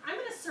client, I'm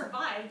going to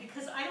survive,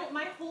 because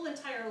my whole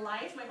entire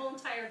life, my whole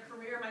entire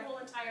career, my whole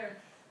entire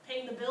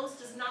paying the bills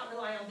does not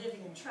rely on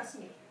Vivian, trust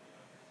me.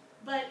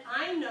 But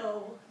I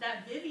know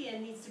that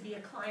Vivian needs to be a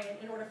client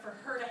in order for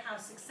her to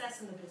have success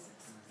in the business.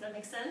 Does that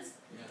make sense?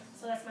 Yeah.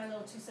 So that's my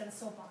little 2-cent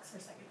soapbox for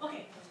a second.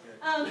 Okay.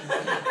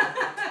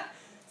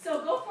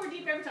 So go 4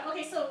 deep every time.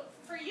 Okay, so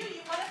for you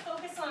want to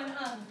focus on,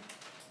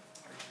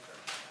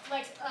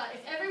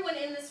 if everyone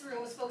in this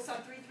room was focused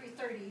on 3 through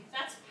 30,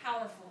 that's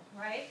powerful,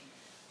 right?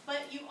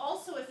 But you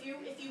also, if you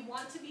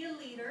want to be a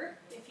leader,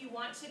 if you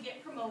want to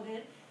get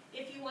promoted,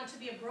 if you want to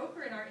be a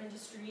broker in our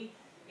industry,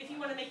 if you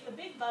want to make the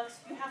big bucks,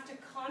 you have to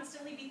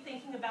constantly be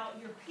thinking about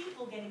your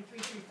people getting 3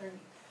 through 30.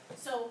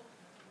 So,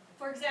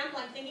 for example,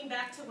 I'm thinking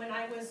back to when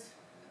I was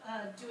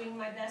doing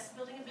my best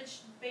building a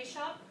base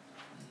shop.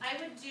 I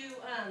would do,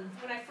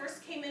 when I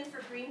first came in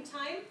for green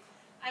time,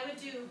 I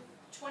would do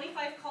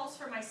 25 calls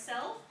for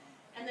myself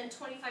and then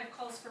 25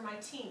 calls for my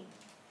team.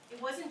 It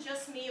wasn't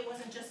just me, it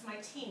wasn't just my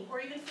team. Or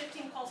even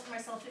 15 calls for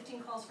myself,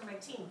 15 calls for my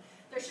team.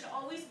 There should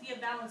always be a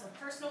balance of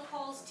personal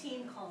calls,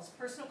 team calls,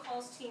 personal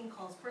calls, team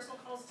calls, personal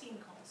calls, team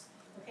calls.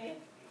 Okay?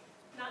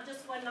 Not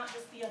just one, not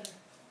just the other.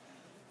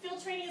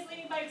 Field training is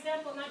leading by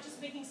example, not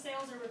just making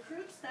sales or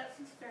recruits. That's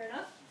fair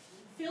enough.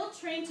 Field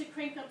train to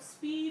crank up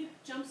speed,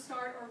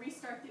 jumpstart or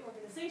restart the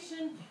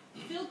organization.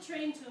 Field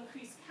train to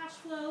increase cash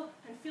flow.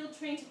 And field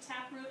train to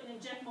taproot and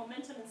inject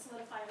momentum and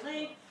solidify a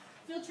leg.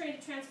 Field train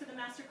to transfer the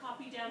master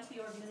copy down to the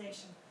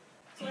organization.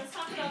 So let's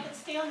talk about, let's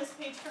stay on this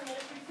page for a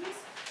minute, please.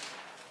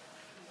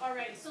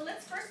 Alright, so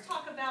let's first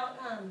talk about,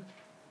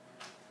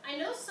 I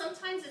know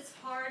sometimes it's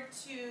hard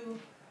to,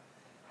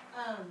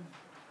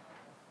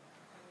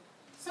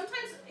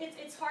 sometimes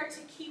it's hard to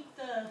keep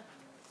the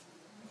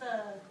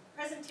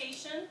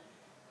presentation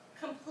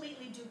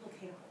completely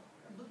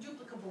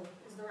duplicable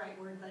is the right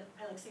word, but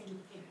I like saying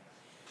duplicated.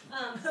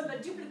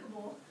 But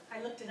duplicable,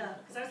 I looked it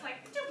up, because I was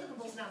like,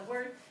 duplicable is not a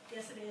word.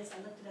 Yes it is, I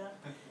looked it up.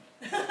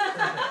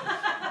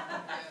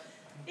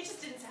 It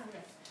just didn't sound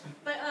right.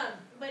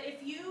 But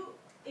if you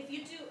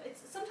do,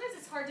 sometimes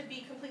it's hard to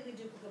be completely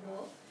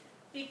duplicable,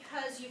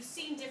 because you've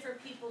seen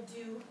different people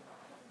do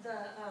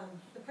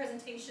the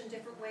presentation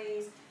different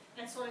ways,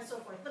 and so on and so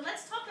forth. But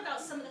let's talk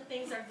about some of the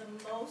things that are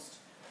the most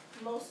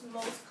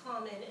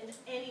common in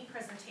any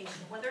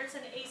presentation, whether it's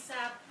an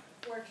ASAP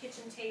or a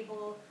kitchen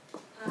table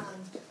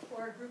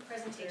or a group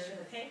presentation,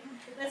 okay?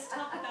 Let's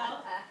talk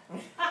about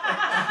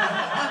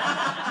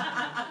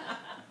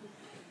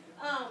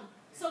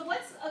so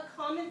what's a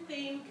common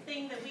thing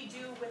that we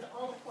do with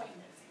all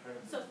appointments?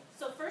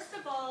 So first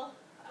of all,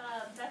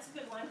 that's a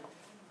good one.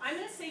 I'm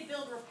going to say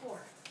build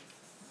rapport.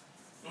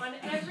 On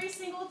every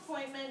single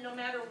appointment, no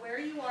matter where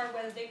you are,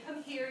 whether they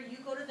come here, you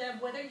go to them,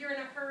 whether you're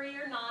in a hurry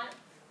or not,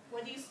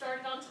 whether you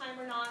started on time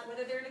or not,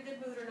 whether they're in a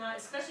good mood or not,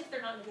 especially if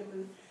they're not in a good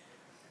mood,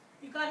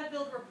 you've got to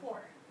build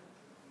rapport.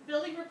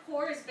 Building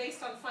rapport is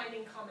based on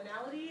finding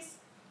commonalities,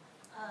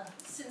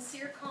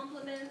 sincere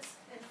compliments,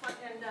 and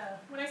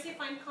when I say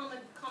find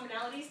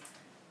commonalities,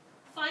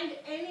 find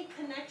any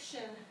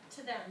connection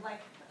to them.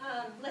 Like,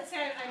 let's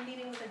say I'm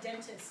meeting with a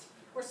dentist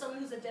or someone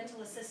who's a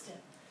dental assistant.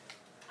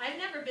 I've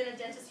never been a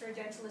dentist or a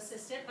dental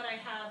assistant, but I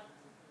have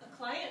a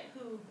client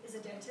who is a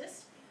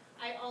dentist.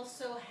 I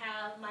also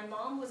have, my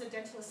mom was a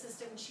dental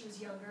assistant when she was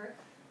younger.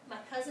 My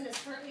cousin is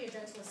currently a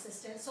dental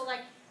assistant. So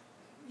like,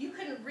 you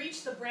couldn't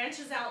reach the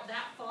branches out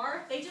that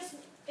far.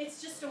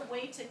 It's just a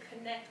way to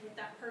connect with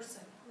that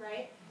person,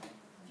 right? If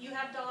you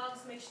have dogs,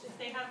 make sure, if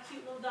they have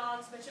cute little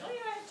dogs, make sure, oh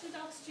yeah, I have 2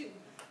 dogs too.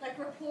 Like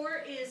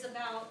rapport is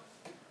about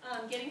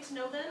getting to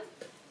know them,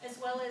 as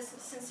well as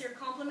sincere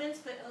compliments,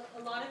 but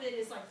a lot of it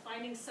is like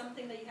finding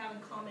something that you have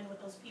in common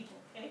with those people,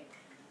 okay?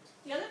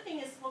 The other thing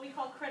is what we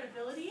call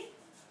credibility,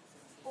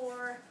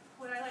 or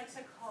what I like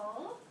to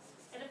call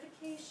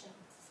edification.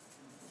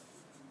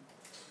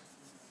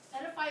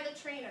 Edify the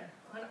trainer,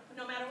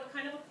 no matter what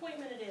kind of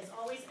appointment it is,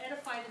 always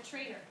edify the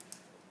trainer.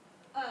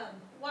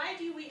 Why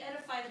do we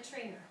edify the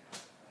trainer?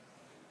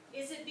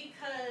 Is it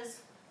because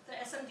the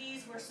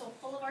SMDs were so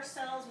full of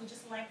ourselves, we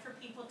just like for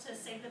people to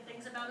say good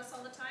things about us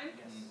all the time?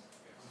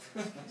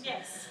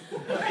 Yes.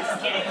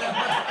 Just kidding.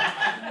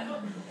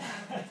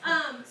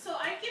 So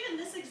I've given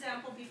this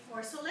example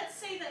before. So let's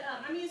say that,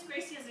 I'm going to use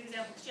Gracie as an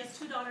example because she has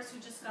 2 daughters who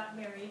just got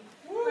married.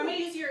 Or I'm going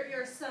to use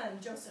your son,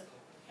 Joseph,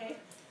 okay?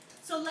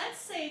 So let's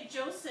say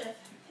Joseph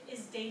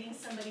is dating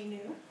somebody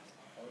new,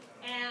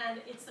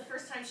 and it's the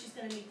first time she's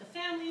going to meet the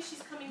family.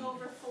 She's coming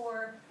over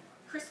for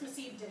Christmas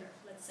Eve dinner,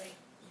 let's say.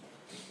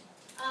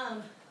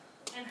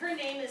 And her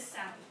name is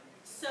Sally.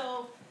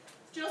 So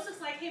Joseph's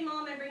like, hey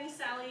mom, I'm bringing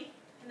Sally.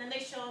 And then they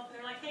show up and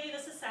they're like, hey,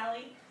 this is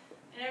Sally.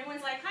 And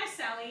everyone's like, hi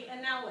Sally,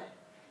 and now what?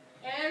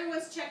 And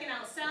everyone's checking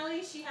out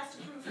Sally. She has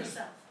to prove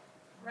herself,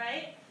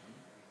 right?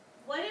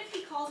 What if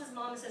he calls his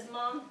mom and says,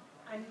 Mom,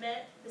 I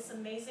met this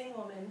amazing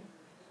woman.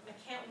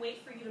 I can't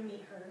wait for you to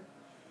meet her.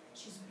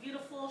 She's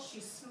beautiful,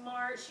 she's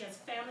smart, she has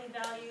family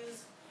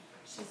values,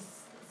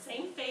 she's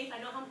same faith. I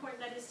know how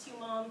important that is to you,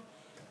 Mom.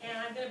 And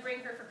I'm going to bring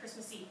her for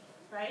Christmas Eve,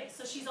 right?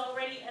 So he's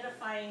already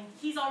edifying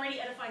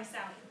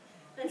Sally.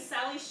 Then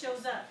Sally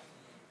shows up.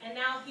 And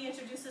now he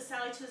introduces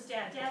Sally to his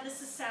dad. Dad,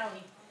 this is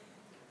Sally.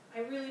 I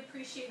really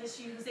appreciate that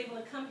she was able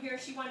to come here.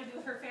 She wanted to be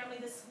with her family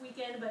this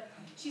weekend, but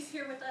she's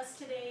here with us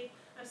today.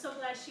 I'm so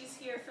glad she's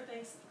here for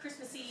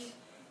Christmas Eve.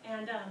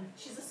 And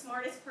she's the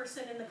smartest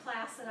person in the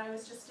class that I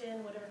was just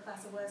in, whatever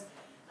class it was.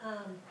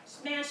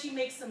 Man, she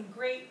makes some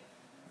great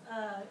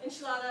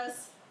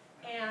enchiladas,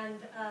 and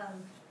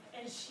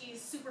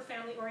she's super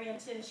family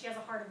oriented, and she has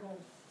a heart of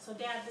gold. So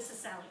Dad, this is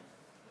Sally.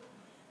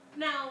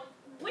 Now,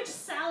 which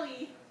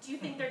Sally do you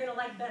think they're going to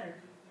like better?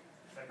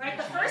 Right,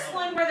 the first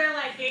one where they're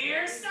like,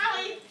 here's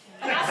Sally.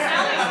 And now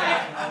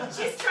Sally's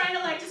like, she's trying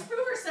to like just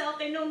prove herself.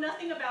 They know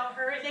nothing about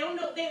her. They don't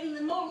know,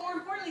 more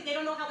importantly, they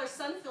don't know how their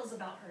son feels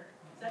about her.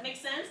 Does that make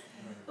sense?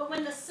 But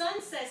when the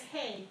son says,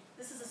 hey,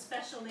 this is a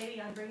special lady,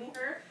 I'm bringing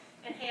her,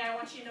 and hey, I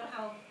want you to know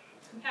how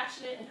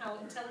compassionate and how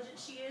intelligent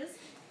she is.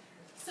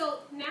 So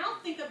now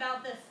think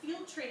about the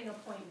field training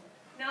appointment.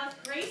 Now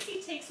if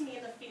Gracie takes me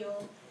in the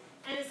field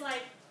and is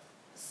like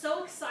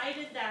so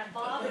excited that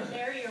Bob and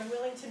Mary are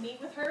willing to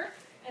meet with her,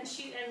 and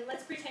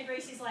let's pretend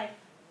Gracie's like,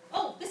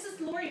 oh, this is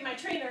Lori, my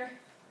trainer.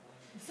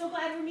 I'm so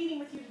glad we're meeting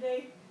with you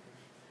today.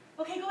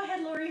 Okay, go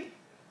ahead, Lori.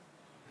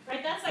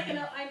 Right, that's like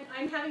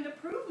I'm having to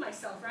prove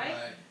myself, right?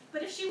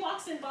 But if she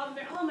walks in, Bob and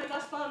Mary, oh my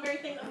gosh, Bob and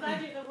Mary, I'm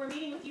glad that we're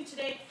meeting with you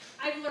today.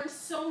 I've learned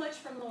so much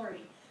from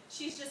Lori.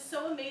 She's just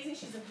so amazing.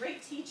 She's a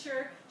great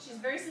teacher. She's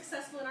very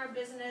successful in our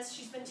business.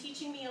 She's been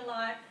teaching me a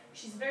lot.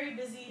 She's very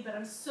busy, but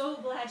I'm so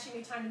glad she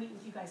made time to meet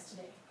with you guys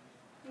today.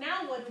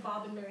 Now what do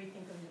Bob and Mary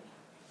think of me?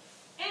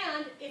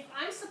 And if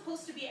I'm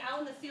supposed to be out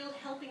in the field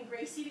helping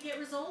Gracie to get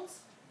results,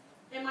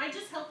 am I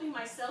just helping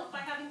myself by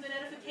having good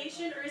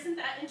edification, or isn't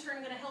that in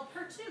turn going to help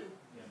her too?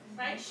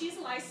 Right? She's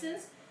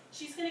licensed.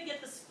 She's going to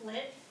get the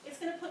split. It's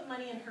going to put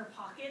money in her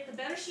pocket. The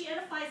better she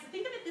edifies,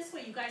 think of it this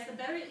way, you guys, the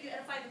better you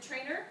edify the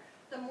trainer,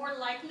 the more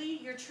likely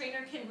your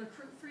trainer can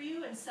recruit for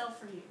you and sell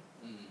for you.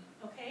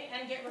 Okay?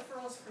 And get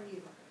referrals for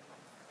you.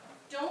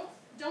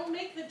 Don't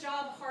make the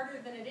job harder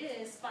than it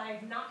is by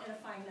not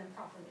edifying them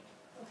properly.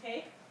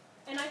 Okay?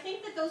 And I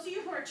think that those of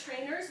you who are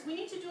trainers, we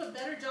need to do a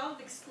better job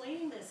of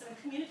explaining this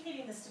and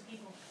communicating this to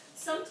people.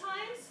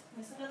 Sometimes,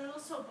 this is another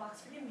little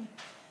soapbox, forgive me.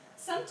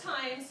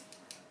 Sometimes,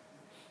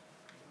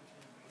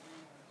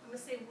 I'm going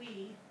to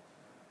say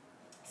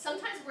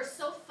sometimes we're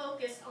so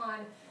focused on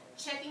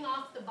checking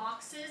off the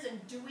boxes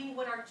and doing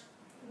what our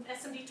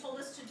SMD told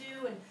us to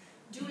do and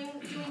doing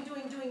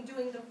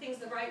the things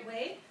the right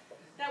way,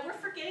 that we're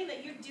forgetting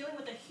that you're dealing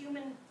with a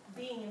human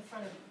being in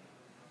front of you.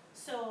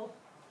 So,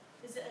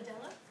 is it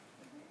Adela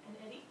and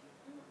Eddie?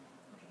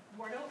 Okay.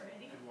 Eduardo or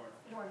Eddie?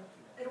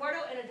 Eduardo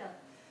and Adela.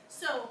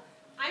 So,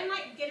 I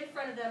might get in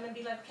front of them and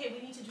be like, okay,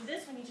 we need to do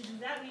this, we need to do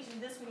that, we need to do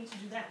this, we need to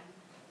do that.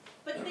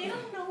 But they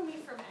don't know me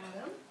from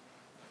Adam.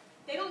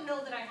 They don't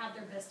know that I have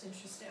their best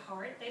interest at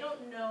heart. They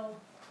don't know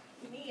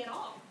me at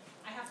all.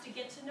 I have to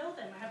get to know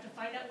them. I have to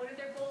find out what are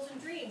their goals and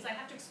dreams. I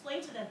have to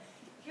explain to them,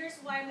 here's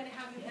why I'm going to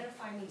have you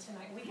edify me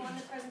tonight. When we go on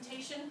the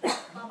presentation, blah,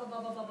 blah, blah,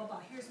 blah, blah, blah,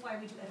 blah. Here's why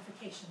we do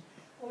edification.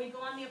 When we go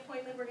on the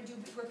appointment, we're going to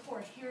do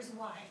report. Here's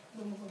why.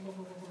 Blah, blah, blah, blah,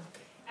 blah,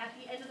 blah. At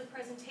the end of the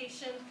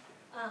presentation,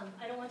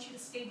 I don't want you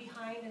to stay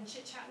behind and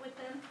chit-chat with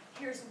them.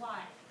 Here's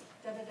why.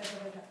 Da, da, da, da,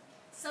 da, da.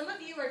 Some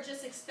of you are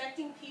just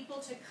expecting people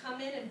to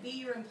come in and be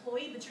your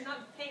employee, but you're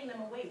not paying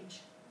them a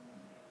wage.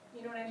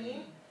 You know what I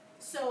mean?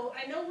 So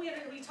I know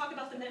we talk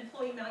about the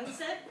employee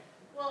mindset.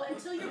 Well,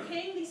 until you're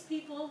paying these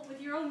people with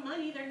your own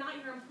money, they're not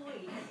your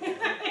employee.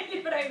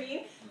 You know what I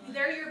mean?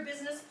 They're your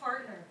business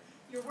partner.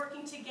 You're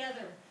working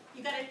together.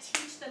 You got to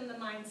teach them the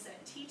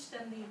mindset, teach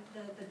them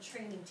the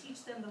training,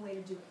 teach them the way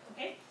to do it.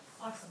 Okay?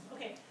 Awesome.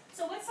 Okay.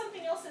 So what's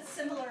something else that's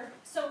similar?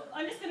 So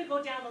I'm just going to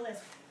go down the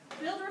list.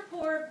 Build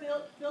rapport,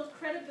 build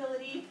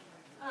credibility,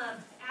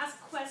 ask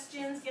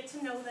questions, get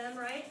to know them,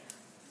 right?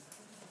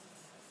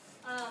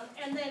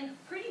 And then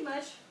pretty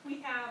much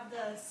we have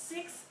the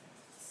 6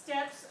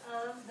 steps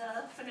of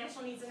the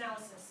financial needs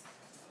analysis.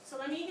 So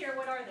let me hear,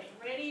 what are they?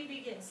 Ready,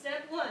 begin.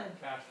 Step 1.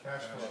 Cash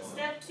flow.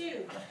 Step 2.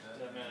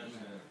 Debt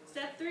management.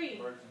 Step 3.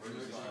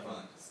 Emergency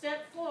fund.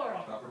 Step 4.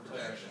 Proper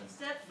protection.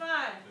 Step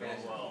 5.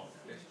 Build wealth.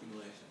 Cash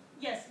accumulation.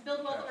 Yes,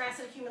 build wealth or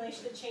asset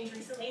accumulation that changed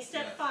recently.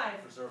 Step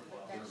 5. Preserve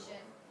wealth. Protection.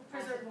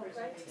 Preserve wealth,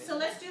 right? So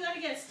let's do that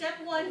again. Step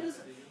 1,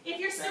 if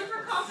you're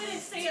super confident,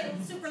 say it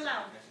super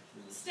loud.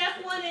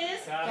 Step 1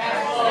 is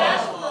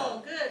cash flow.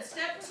 Good.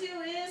 Step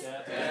 2 is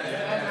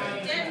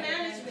debt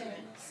management.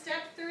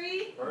 Step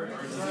 3,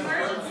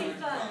 emergency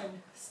fund.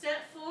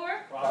 Step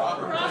 4,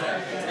 Proper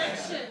proper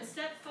protection.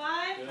 Step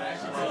 5,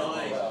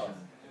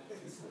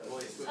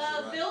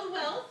 build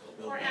wealth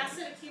or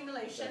asset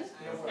accumulation.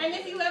 And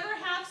if you ever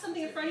have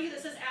something in front of you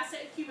that says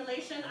asset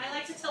accumulation, I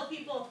like to tell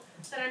people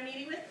that I'm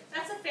meeting with,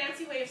 that's a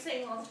fancy way of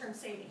saying long-term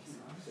savings.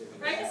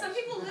 Right? Because some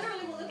people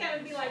literally will look at it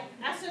and be like,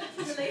 asset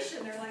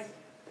accumulation. They're like,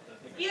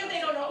 either they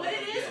don't know what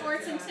it is or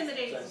it's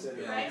intimidating.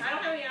 Right? I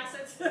don't have any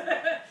assets.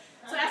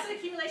 So asset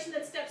accumulation,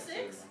 then step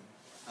 6.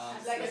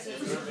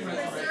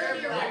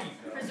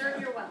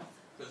 Preserve your wealth.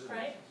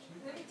 Right?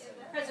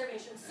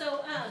 Preservation.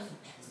 So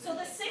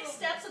the 6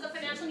 steps of the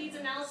financial needs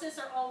analysis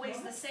are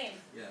always the same.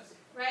 Yes.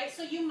 Right?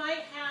 So you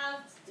might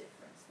have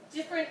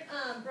different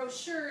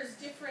brochures,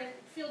 different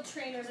field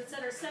trainers, et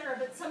cetera,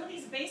 but some of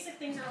these basic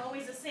things are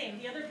always the same.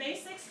 The other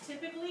basics,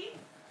 typically,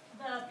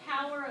 the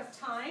power of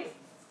time.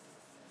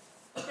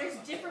 There's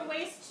different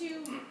ways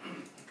to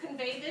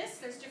convey this.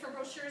 There's different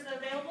brochures that are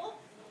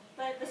available.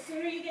 But the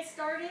sooner you get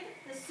started,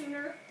 the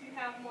sooner you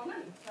have more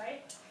money,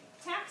 right?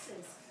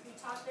 Taxes.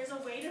 There's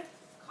a way to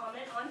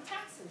comment on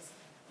taxes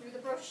through the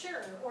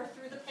brochure, or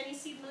through the Penny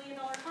Seed $1 Million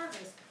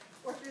Harvest,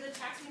 or through the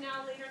Tax Me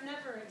Now Later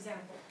Never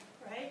example,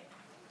 right?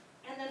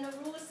 And then the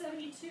rule of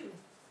 72,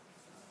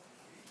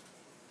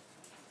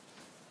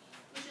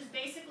 which is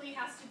basically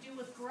has to do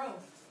with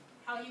growth.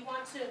 How you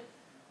want to,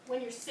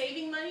 when you're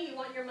saving money, you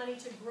want your money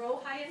to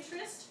grow high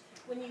interest.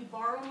 When you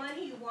borrow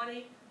money, you want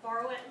to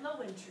borrow at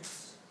low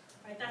interest,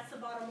 right? That's the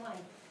bottom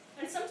line.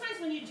 And sometimes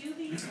when you do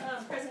these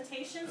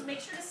presentations, make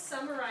sure to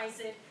summarize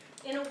it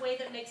in a way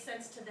that makes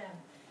sense to them.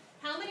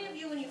 How many of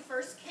you, when you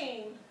first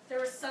came, there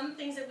were some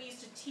things that we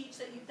used to teach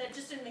that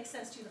just didn't make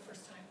sense to you the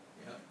first time?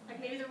 Yep. Like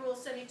maybe the Rule of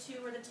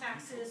 72 or the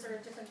taxes or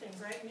different things,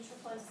 right? Mutual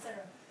funds,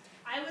 etc.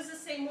 I was the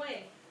same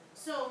way.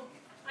 So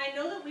I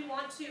know that we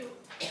want to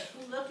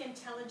look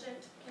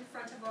intelligent in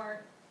front of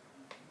our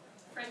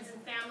friends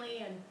and family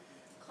and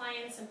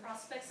clients and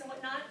prospects and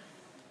whatnot,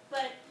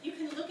 but you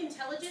can look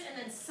intelligent and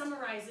then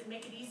summarize it,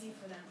 make it easy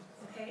for them,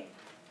 okay?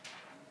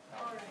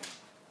 All right.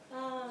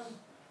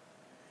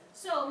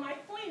 So my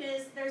point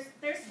is, there's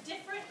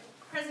different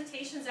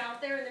presentations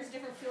out there and there's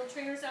different field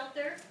trainers out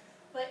there,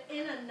 but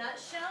in a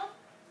nutshell,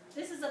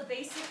 this is a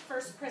basic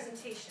first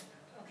presentation,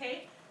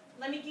 okay?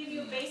 Let me give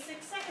you a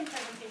basic second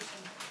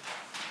presentation.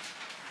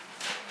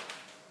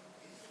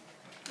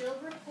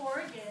 Build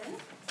rapport again.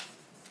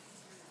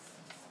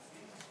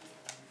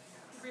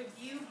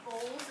 Review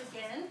goals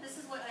again. This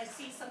is what I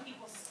see some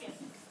people skip.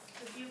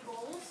 Review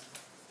goals.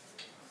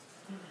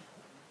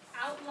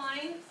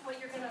 Outline what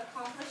you're going to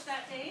accomplish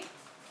that day.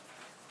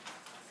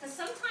 Because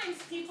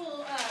sometimes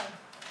people,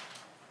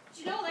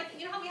 you know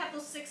how we have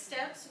those 6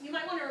 steps? You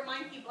might want to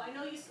remind people. I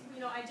know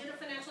I did a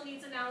financial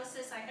needs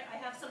analysis. I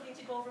have something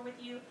to go over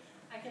with you.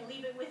 I can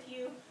leave it with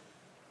you.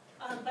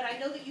 But I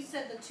know that you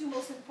said the 2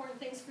 most important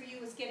things for you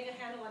was getting a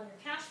handle on your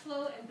cash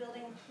flow and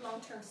building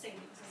long-term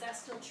savings. Is that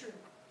still true?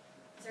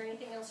 Is there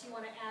anything else you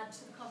want to add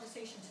to the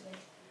conversation today?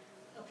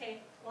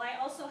 Okay. Well, I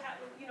also have,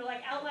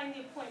 outline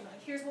the appointment.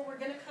 Here's what we're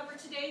going to cover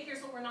today.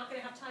 Here's what we're not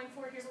going to have time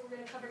for. Here's what we're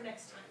going to cover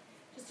next time.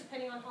 Just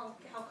depending on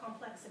how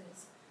complex it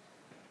is.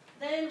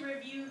 Then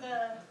review in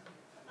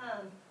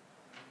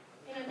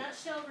a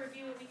nutshell,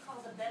 review what we call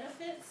the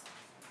benefits.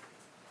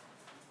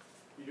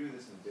 You're doing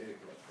this in data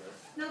collect, right?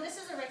 No, this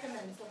is a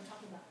recommend, is what I'm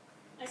talking about.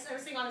 I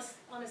was saying on a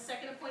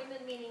second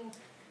appointment, meaning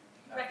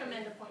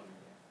recommend appointment.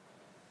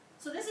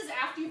 So this is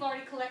after you've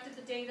already collected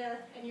the data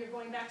and you're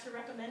going back to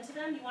recommend to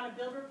them. You want to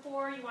build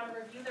rapport, you want to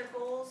review their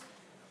goals,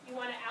 you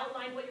want to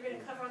outline what you're going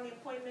to cover on the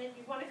appointment,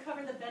 you want to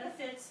cover the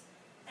benefits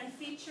and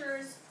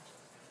features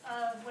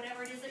of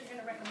whatever it is that you're going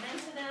to recommend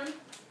to them,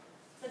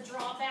 the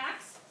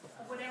drawbacks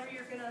of whatever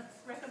you're going to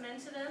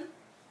recommend to them,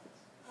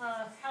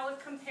 how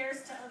it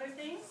compares to other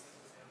things.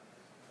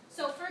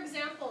 So for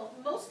example,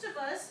 most of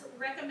us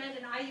recommend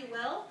an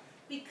IUL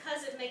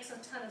because it makes a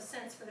ton of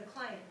sense for the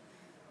client.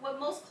 what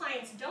most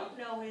clients don't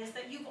know is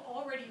that you've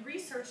already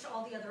researched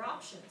all the other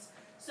options.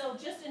 So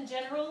just in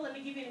general, let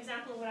me give you an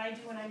example of what I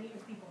do when I meet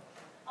with people.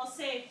 I'll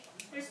say,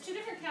 there's two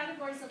different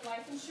categories of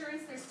life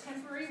insurance. There's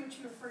temporary, which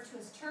we refer to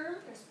as term.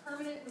 There's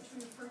permanent, which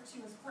we refer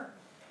to as perm.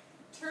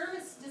 Term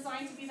is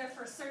designed to be there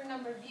for a certain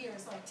number of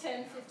years, like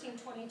 10, 15,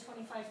 20,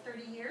 25,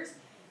 30 years.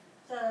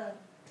 The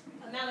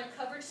amount of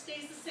coverage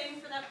stays the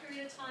same for that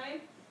period of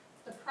time.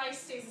 The price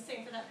stays the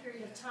same for that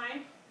period of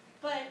time.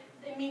 But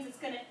it means it's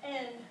going to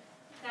end,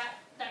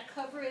 that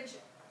coverage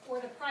or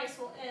the price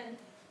will end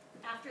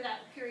after that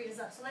period is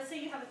up. So let's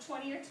say you have a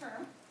 20-year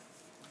term,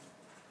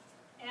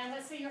 and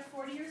let's say you're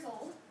 40 years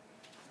old.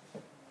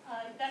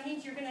 That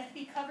means you're going to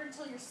be covered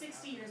until you're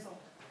 60 years old.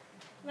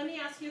 Let me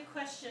ask you a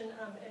question,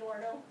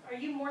 Eduardo. Are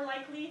you more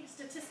likely,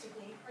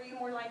 statistically,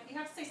 you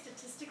have to say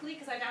statistically,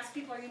 because I've asked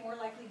people, are you more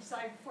likely to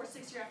die before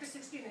 60 or after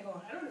 60? And they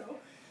go, I don't know.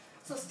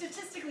 So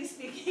statistically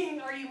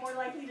speaking, are you more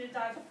likely to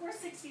die before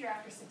 60 or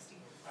after 60?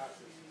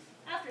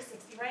 After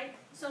 60, right?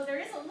 So there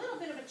is a little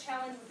bit of a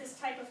challenge with this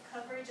type of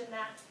coverage in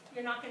that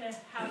you're not going to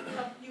have,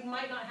 you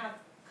might not have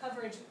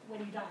coverage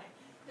when you die.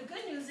 The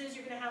good news is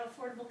you're going to have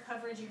affordable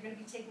coverage, you're going to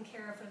be taken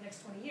care of for the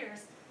next 20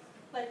 years.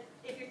 But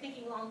if you're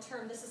thinking long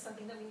term, this is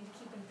something that we need to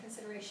keep in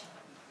consideration.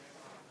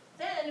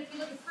 Then, if you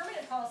look at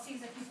permanent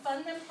policies, if you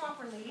fund them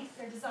properly,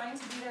 they're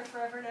designed to be there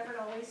forever and ever and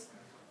always.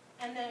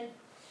 And then,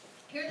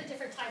 here are the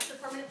different types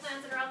of permanent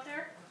plans that are out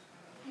there.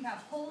 You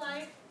have whole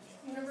life,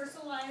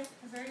 universal life,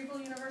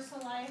 variable universal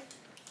life,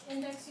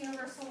 index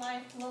universal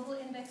life, global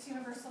index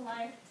universal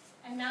life,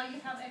 and now you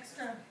have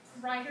extra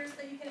riders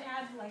that you can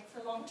add, like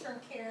for long-term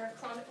care,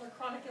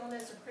 chronic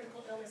illness or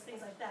critical illness,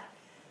 things like that.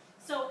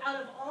 So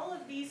out of all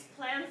of these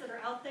plans that are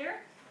out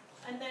there,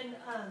 and then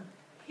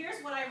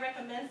here's what I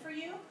recommend for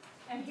you,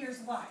 and here's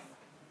why.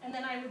 And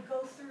then I would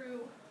go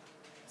through,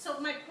 so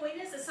my point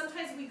is that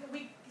sometimes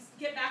we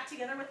get back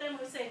together with them and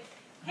we say,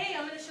 hey,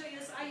 I'm going to show you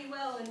this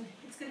IUL and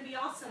it's going to be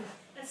awesome.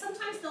 And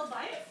sometimes they'll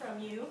buy it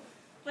from you,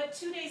 but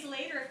 2 days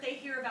later if they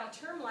hear about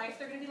term life,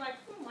 they're going to be like,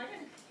 why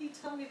didn't he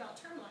tell me about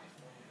term life?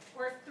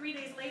 Or if 3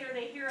 days later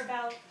they hear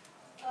about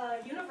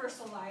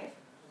universal life,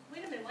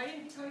 wait a minute, why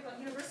didn't he tell me about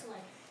universal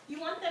life? You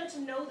want them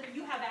to know that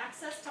you have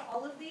access to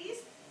all of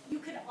these. You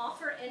could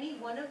offer any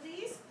one of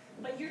these,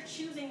 but you're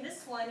choosing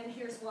this one, and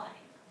here's why.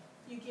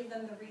 You give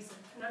them the reason.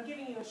 And I'm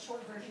giving you a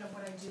short version of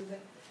what I do, but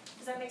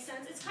does that make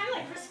sense? It's kind of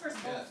like Christopher's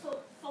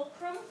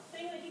fulcrum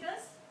thing that he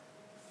does.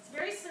 It's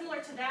very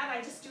similar to that.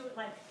 I just do it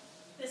like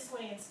this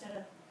way instead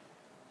of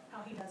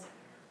how he does it.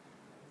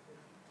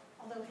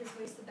 Although his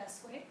way is the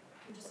best way.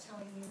 I'm just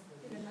telling you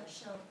in a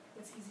nutshell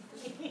what's easy for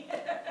me.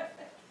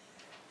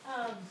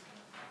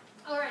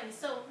 Alrighty,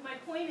 so my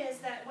point is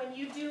that when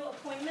you do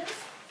appointments,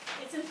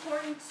 it's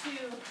important to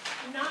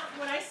not,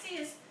 what I see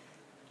is,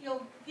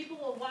 people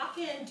will walk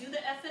in, do the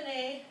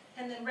F&A,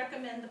 and then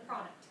recommend the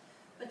product.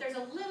 But there's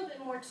a little bit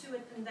more to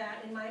it than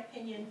that, in my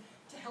opinion,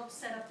 to help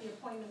set up the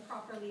appointment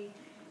properly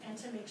and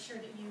to make sure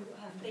that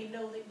they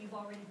know that you've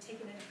already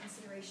taken into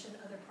consideration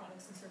other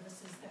products and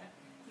services that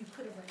you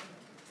could have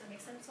recommended. Does that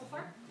make sense so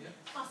far? Yep.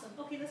 Awesome.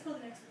 Okay, let's go to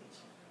the next page.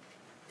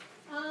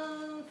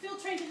 Field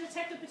trained to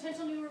detect a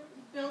potential new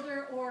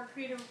builder or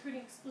create a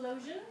recruiting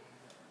explosion.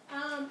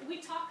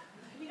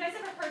 You guys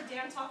ever heard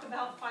Dan talk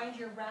about find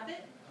your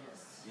rabbit?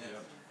 Yeah.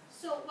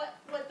 So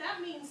what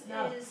that means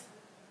is,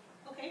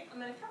 okay, I'm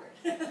going to cover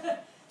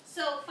it.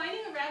 So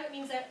finding a rabbit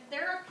means that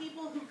there are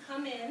people who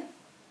come in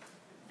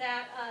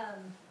that,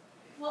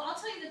 I'll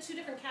tell you the two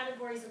different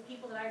categories of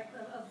people that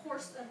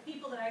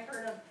people that I've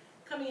heard of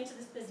coming into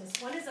this business.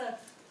 One is a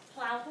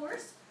plow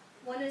horse,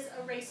 one is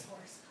a race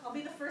horse. I'll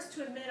be the first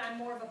to admit I'm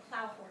more of a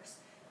plow horse.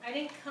 I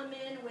didn't come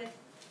in with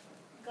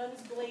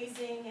guns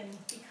blazing and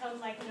become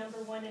like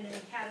 #1 in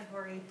any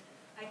category.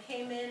 I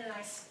came in and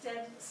I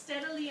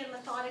steadily and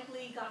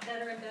methodically got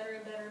better and better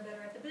and better and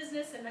better at the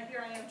business, and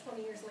here I am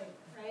 20 years later,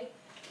 right?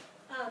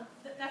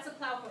 That's a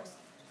plow horse.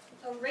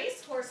 A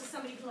race horse is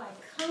somebody who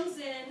comes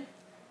in,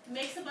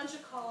 makes a bunch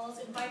of calls,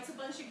 invites a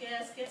bunch of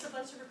guests, gets a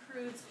bunch of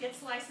recruits,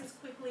 gets licensed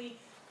quickly,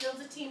 builds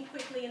a team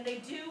quickly, and they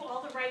do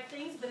all the right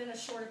things, but in a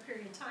shorter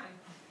period of time.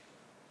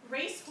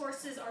 Race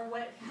horses are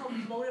what help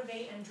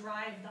motivate and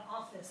drive the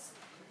office.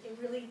 It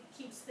really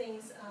keeps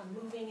things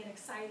moving and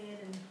exciting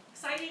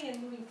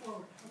and moving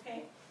forward,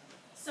 okay?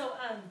 So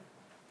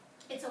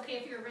it's okay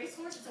if you're a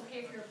racehorse, it's okay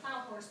if you're a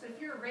plow horse, but if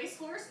you're a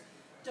racehorse,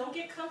 don't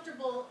get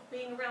comfortable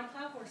being around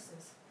plow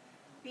horses.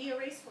 Be a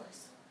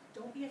racehorse.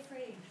 Don't be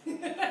afraid.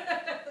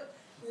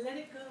 Let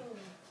it go.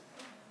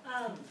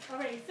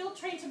 Alright, field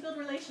trained to build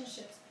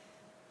relationships.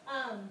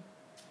 I'll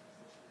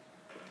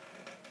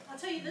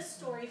tell you this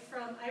story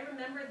from, I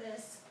remember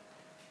this.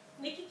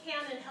 Nikki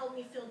Cannon helped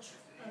me field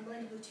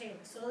Melinda Blue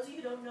Taylor. So those of you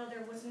who don't know,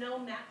 there was no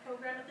MAP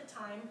program at the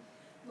time.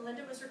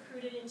 Melinda was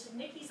recruited into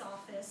Nikki's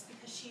office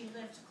because she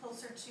lived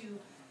closer to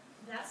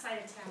that side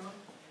of town.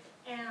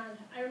 And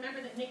I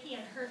remember that Nikki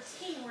and her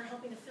team were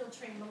helping to field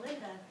train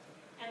Melinda.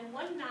 And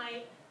one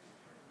night,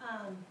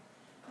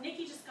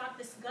 Nikki just got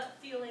this gut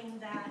feeling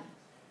that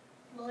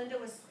Melinda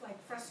was like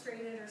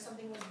frustrated or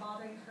something was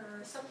bothering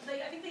her,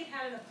 I think they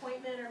had an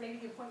appointment or maybe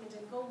the appointment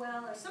didn't go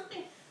well or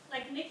something,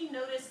 like Nikki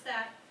noticed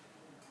that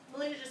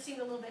Melinda just seemed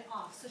a little bit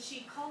off. So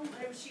she told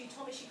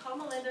me she called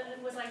Melinda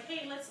and was like,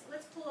 hey, let's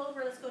pull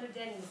over, let's go to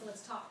Denny's,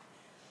 let's talk.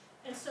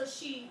 And so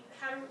she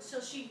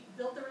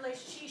built the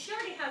relationship. She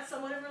already had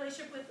somewhat of a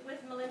relationship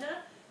with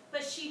Melinda,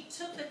 but she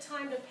took the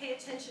time to pay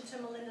attention to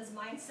Melinda's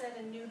mindset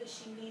and knew that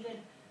she needed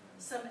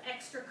some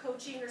extra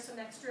coaching or some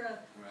extra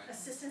Right.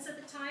 assistance at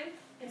the time.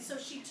 And so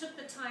she took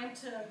the time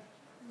to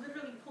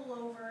literally pull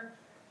over,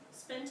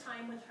 spend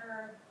time with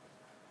her,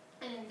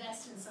 and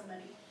invest in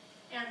somebody.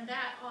 And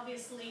that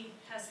obviously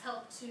has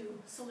helped to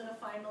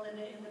solidify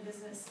Melinda in the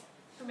business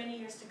for many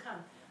years to come.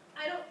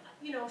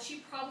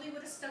 She probably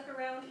would have stuck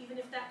around even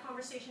if that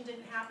conversation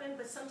didn't happen,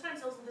 but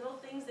sometimes those little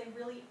things, they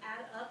really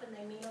add up and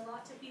they mean a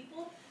lot to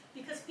people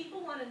because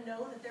people want to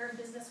know that they're in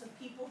business with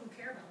people who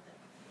care about them.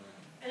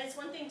 And it's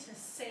one thing to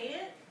say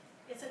it,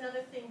 it's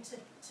another thing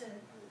to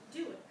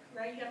do it,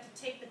 right? You have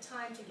to take the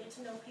time to get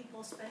to know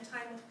people, spend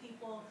time with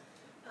people.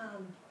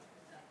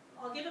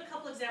 I'll give a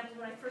couple examples.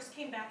 When I first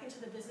came back into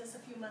the business a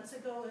few months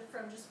ago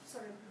from just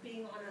sort of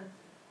being on a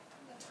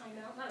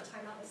timeout, not a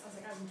timeout, that sounds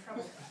like I was in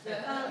trouble.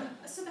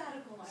 A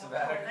sabbatical.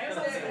 I was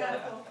on a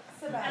sabbatical.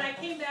 And I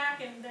came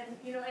back and then,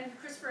 and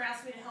Christopher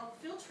asked me to help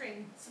field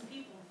train some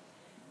people.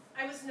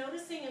 I was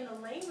noticing in the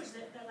language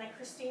that like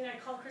Christine, I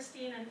called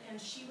Christine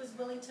and she was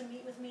willing to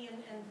meet with me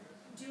and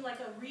do like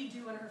a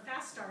redo on her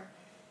fast start.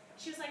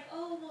 She was like,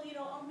 oh, well,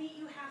 I'll meet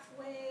you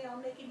halfway, I'll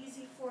make it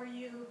easy for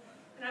you.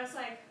 And I was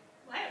like,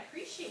 well, I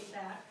appreciate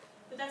that,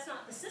 but that's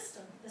not the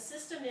system. The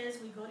system is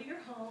we go to your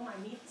home,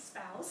 I meet the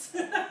spouse,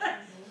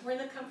 we're in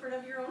the comfort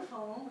of your own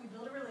home, we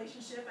build a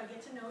relationship, I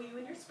get to know you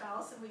and your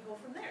spouse, and we go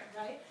from there,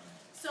 right?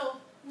 So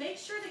make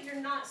sure you're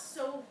not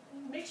so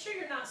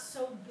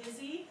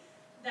busy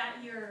that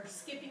you're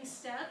skipping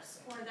steps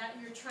or that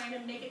you're trying to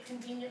make it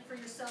convenient for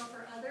yourself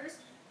or others.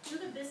 Do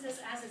the business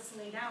as it's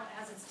laid out,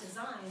 as it's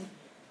designed,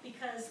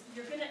 because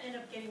you're going to end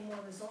up getting more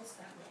results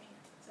that way.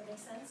 Does that make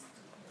sense?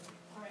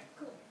 All right,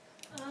 cool.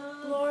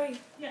 Lori,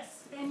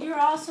 Yes. and you're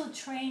also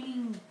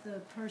training the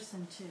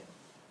person too.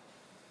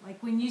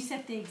 Like when you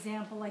set the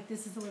example, like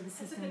this is the way the That's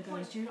a system good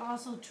point. goes, you're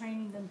also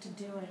training them to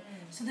do it.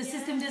 So the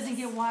system doesn't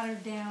get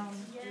watered down.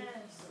 Yes.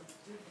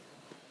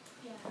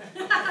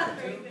 Yeah.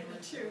 Very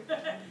good. True.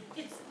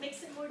 It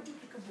makes it more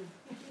duplicable.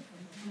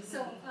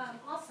 So,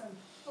 awesome.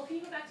 Oh, can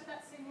you go back to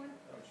that same one?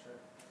 Oh, sure.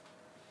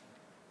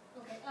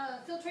 Okay.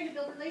 Field train to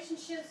build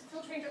relationships.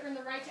 Field train to earn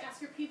the right to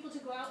ask your people to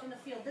go out in the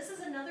field. This is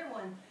another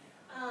one.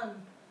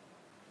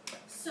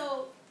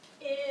 So,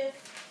 if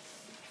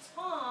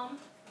Tom,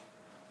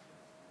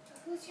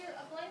 who's your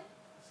upline?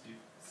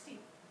 Steve.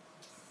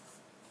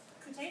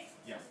 Coute?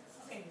 Yes.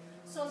 Okay.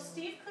 So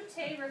Steve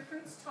Coute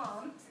recruits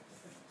Tom.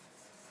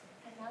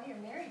 And now you're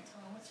married,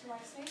 Tom. What's your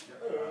wife's name?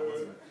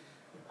 Elizabeth.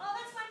 Oh,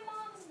 that's my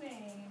mom's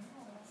name.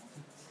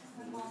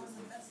 Oh, my mom is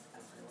the best.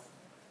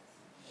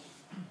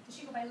 Does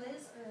she go by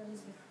Liz or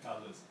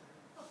Elizabeth? Liz.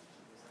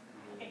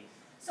 Okay,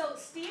 so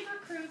Steve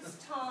recruits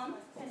Tom,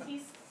 and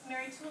he's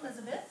married to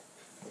Elizabeth.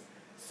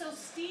 So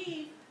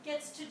Steve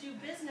gets to do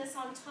business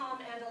on Tom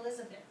and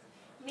Elizabeth.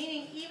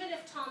 Meaning, even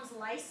if Tom's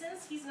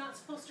licensed, he's not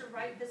supposed to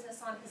write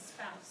business on his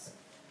spouse.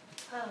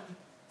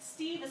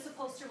 Steve is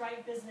supposed to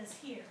write business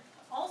here.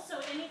 Also,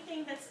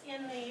 anything that's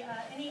in the,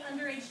 any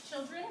underage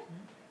children,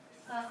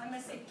 I'm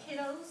going to say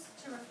kiddos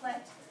to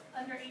reflect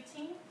under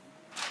 18.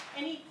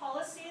 Any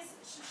policies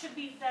should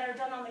be, that are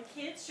done on the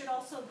kids should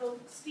also go,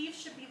 Steve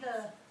should be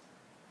the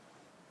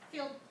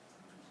field,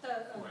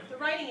 the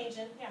writing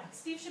agent, yeah.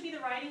 Steve should be the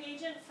writing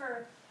agent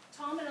for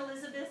Tom and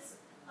Elizabeth's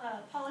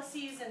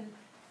policies and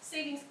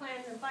savings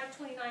plans and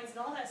 529s and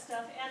all that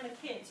stuff, and the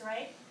kids,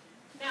 right?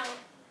 Now,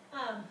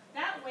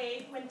 that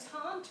way, when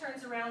Tom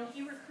turns around,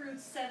 he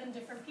recruits 7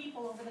 different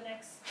people over the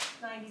next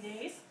 90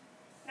 days.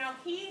 Now,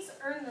 he's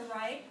earned the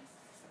right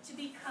to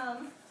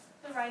become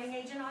the writing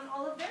agent on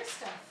all of their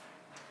stuff,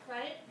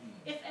 right?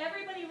 If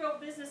everybody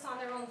wrote business on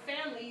their own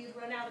family, you'd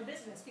run out of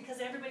business because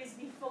everybody's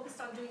being focused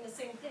on doing the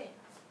same thing,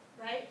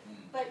 right?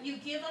 But you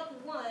give up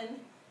one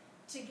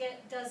to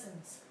get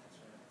dozens.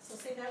 So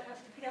say that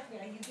after, repeat after me.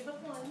 You give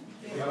up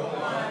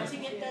one to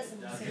get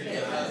dozens.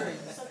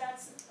 So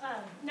that's,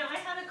 now I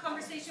had a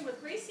conversation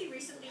with Gracie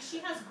recently. She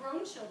has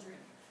grown children.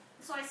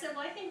 So I said,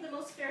 well, I think the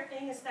most fair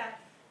thing is that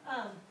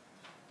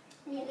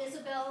me and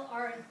Isabel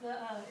are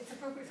it's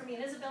appropriate for me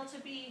and Isabel to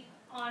be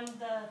on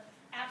the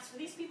apps for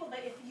these people, but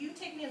if you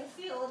take me in the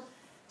field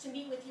to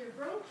meet with your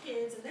grown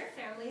kids and their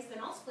families,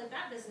 then I'll split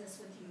that business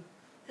with you.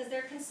 Because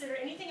they're considered,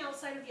 anything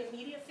outside of the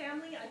immediate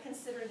family, I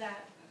consider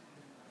that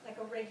like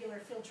a regular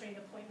field trained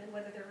appointment,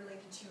 whether they're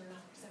related to you or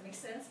not. Does that make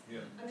sense? Yeah.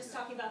 I'm just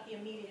talking about the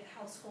immediate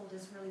household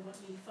is really what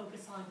we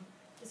focus on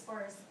as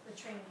far as the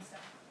training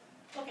stuff.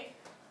 Okay.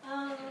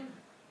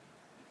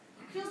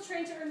 Field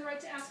trained to earn the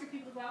right to ask your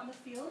people to go out in the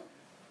field.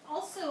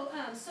 Also,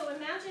 so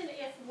imagine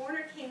if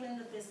Warner came in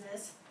the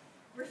business,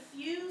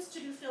 refused to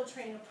do field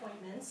training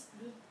appointments,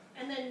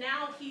 and then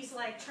now he's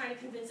like trying to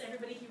convince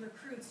everybody he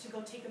recruits to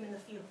go take them in the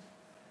field.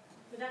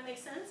 Would that make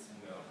sense?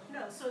 No.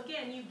 No, so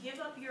again, you give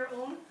up your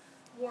own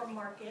warm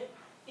market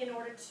in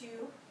order to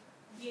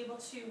be able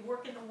to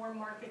work in the warm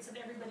markets of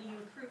everybody you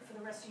recruit for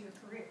the rest of your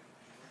career.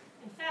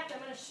 In fact, I'm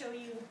going to show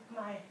you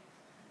I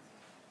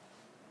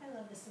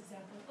love this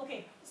example.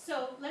 Okay,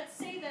 so let's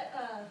say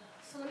that,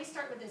 so let me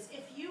start with this.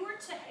 If you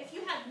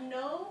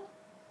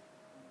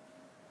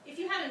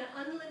had an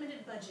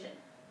unlimited budget,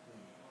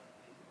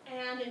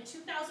 and in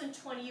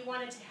 2020 you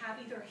wanted to have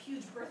either a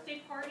huge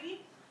birthday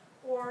party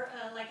or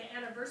like an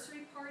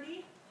anniversary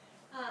party,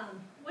 and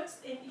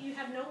you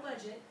have no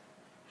budget,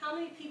 how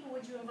many people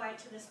would you invite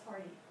to this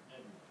party?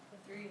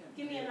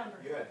 Give me a number.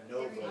 You had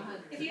no budget.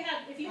 If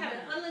you had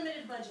an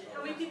unlimited budget,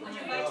 how many people would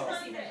you invite to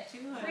this event?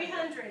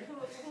 300.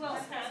 Who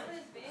else has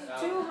it?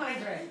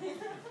 200.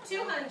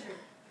 200.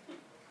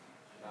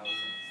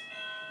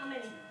 How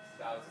many?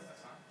 Thousands.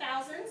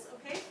 Thousands,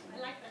 okay, I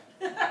like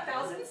that.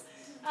 Thousands.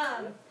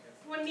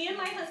 When me and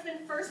my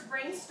husband first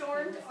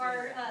brainstormed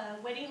our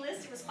wedding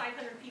list, it was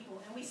 500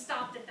 people, and we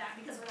stopped at that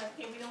because we're like,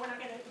 okay, we know we're not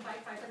going to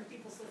invite 500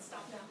 people, so let's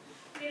stop now.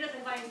 We ended up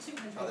inviting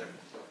 200.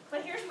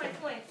 But here's my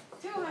point.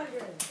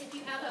 200. If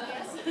you have a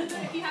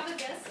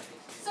guess,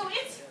 so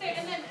it's fair.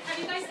 And then, have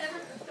you guys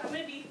ever? I'm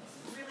going to be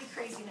really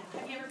crazy now.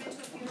 Have you ever been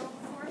to a funeral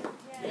before?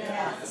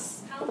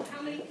 Yes.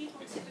 How many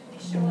people typically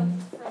show up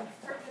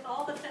with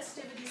all the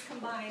festivities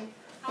combined?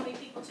 How many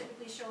people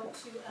typically show up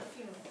to a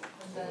funeral?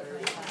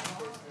 It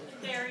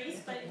varies,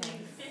 but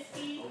maybe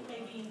 50,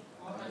 maybe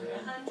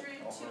 100,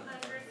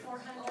 200,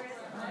 400,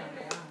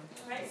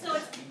 right? So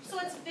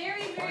it's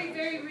very, very,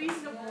 very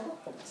reasonable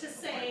to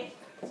say.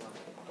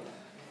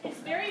 It's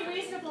very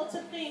reasonable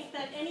to think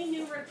that any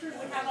new recruit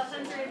would have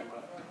 100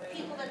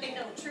 people that they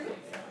know. True?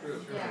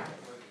 True. Yeah.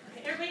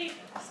 Okay, everybody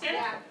stand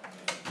up.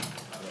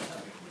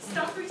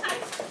 Stomp 3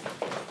 times.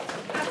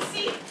 Have a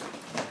seat.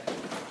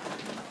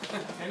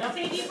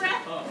 Take a deep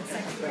breath.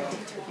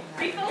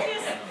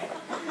 Refocus.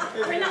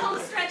 We're in the home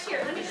stretch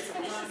here. Let me just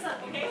finish this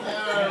up, okay?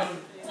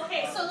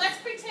 Okay, so let's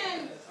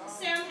pretend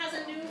Sam has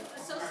a new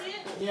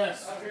associate.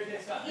 Yes.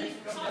 He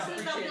talks to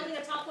us about building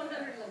a top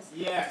 100 list.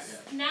 Yes.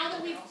 Now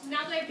that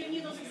I've given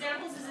you those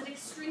examples, is it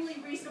extremely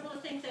reasonable to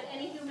think that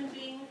any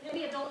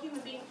adult human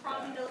being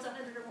probably knows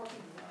 100 or more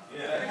people?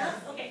 Fair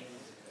enough? Okay.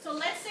 So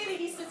let's say that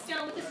he sits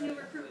down with his new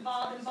recruit,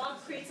 Bob, and Bob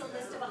creates a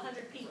list of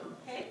 100 people,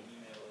 okay?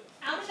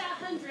 Out of that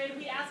 100,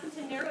 we ask him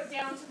to narrow it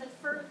down to the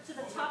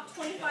top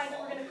 25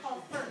 that we're going to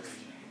call first.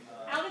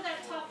 Out of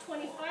that top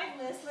 25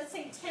 list, let's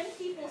say 10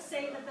 people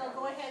say that they'll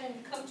go ahead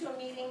and come to a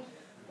meeting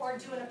or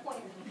do an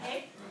appointment,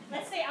 okay?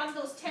 Let's say out of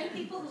those 10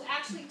 people who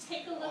actually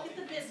take a look at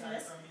the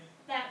business,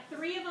 that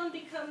 3 of them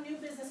become new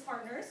business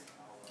partners,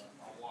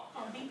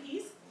 called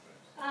VPs.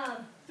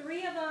 4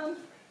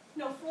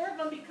 of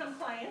them become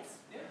clients,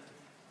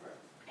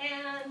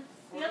 and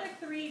the other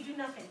 3 do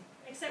nothing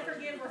except for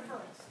give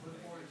referrals.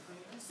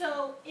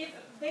 So if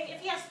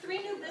he has 3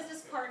 new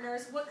business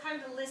partners, what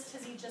kind of list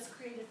has he just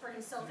created for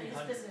himself in his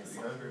business?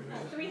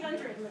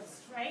 300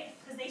 list, right?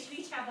 Because they should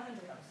each have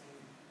 100.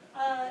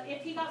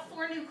 If he got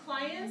 4 new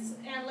clients,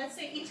 and let's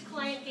say each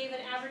client gave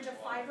an average of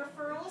 5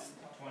 referrals,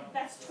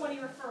 that's 20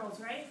 referrals,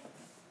 right?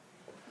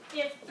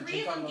 If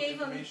 3 of them gave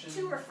him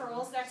 2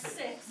 referrals, that's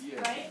 6,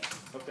 right?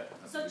 Okay.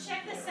 So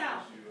check this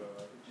out.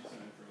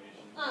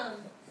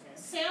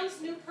 Sam's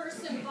new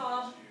person,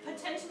 Bob,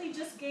 potentially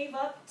just gave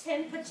up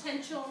 10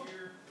 potential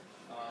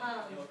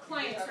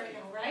clients right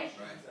now, right?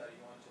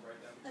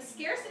 A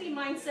scarcity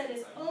mindset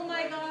is, oh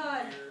my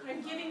God,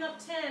 I'm giving up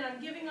 10,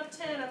 I'm giving up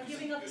 10, I'm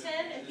giving up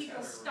 10, and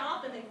people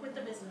stop and they quit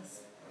the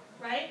business,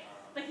 right?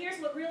 But here's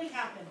what really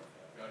happened.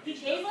 He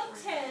gave up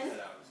 10,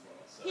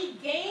 he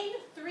gained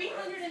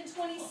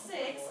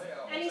 326,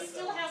 and he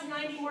still has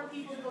 90 more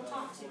people to go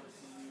talk to.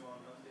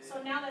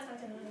 So now that's not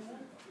 10 anymore.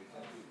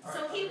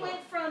 So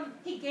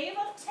he gave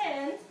up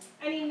 10,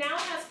 and he now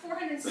has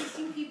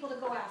 416 people to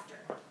go after.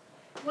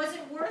 Was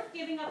it worth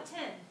giving up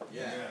 10?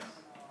 Yeah.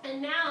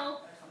 And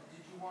now,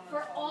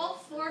 for all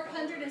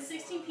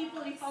 416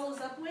 people he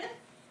follows up with,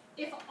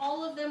 if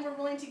all of them were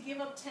willing to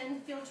give up 10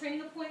 field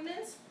training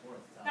appointments,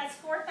 that's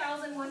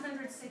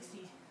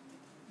 4,160.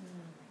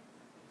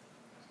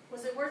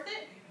 Was it worth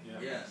it?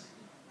 Yes.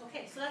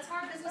 Okay, so that's how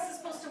our business is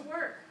supposed to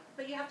work.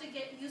 But you have to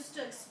get used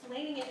to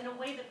explaining it in a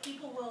way that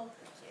people will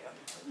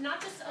not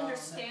just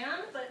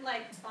understand, but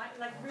like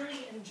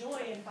really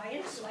enjoy and buy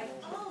into. Like,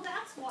 oh,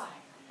 that's why,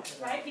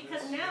 right?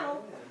 Because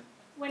now,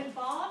 when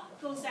Bob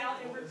goes out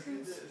and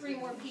recruits 3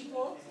 more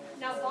people,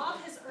 now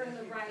Bob has earned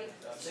the right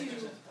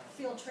to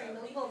field train.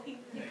 Well,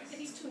 if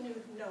he's too new,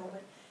 no.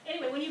 But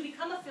anyway, when you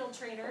become a field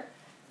trainer,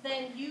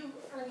 then you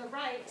earn the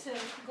right to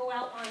go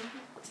out on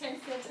 10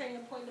 field training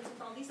appointments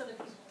with all these other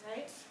people,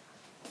 right?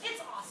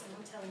 It's awesome,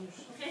 I'm telling you,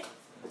 okay?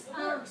 It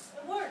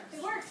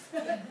works.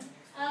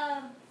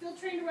 Field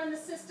train to run the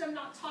system,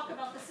 not talk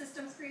about the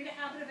system, create a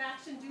habit of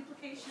action,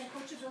 duplication, and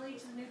coachability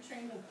to the new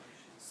training.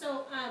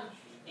 So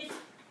it's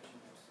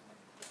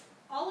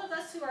all of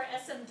us who are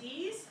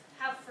SMDs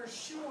have for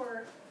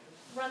sure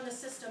run the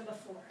system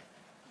before.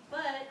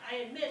 But I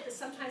admit that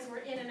sometimes we're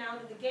in and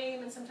out of the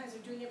game, and sometimes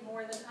we're doing it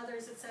more than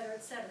others, et cetera,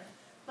 et cetera.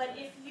 But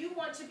if you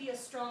want to be a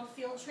strong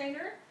field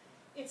trainer,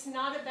 it's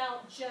not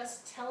about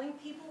just telling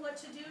people what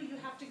to do, you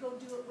have to go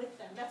do it with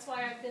them. That's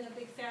why I've been a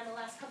big fan the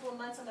last couple of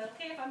months. I'm like,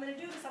 okay, if I'm gonna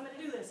do this, I'm gonna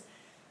do this.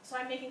 So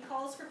I'm making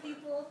calls for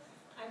people,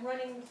 I'm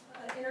running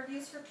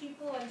interviews for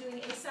people, I'm doing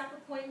ASAP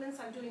appointments,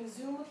 I'm doing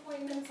Zoom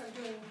appointments, I'm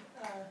doing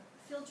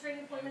field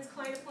training appointments,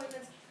 client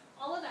appointments,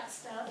 all of that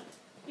stuff,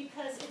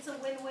 because it's a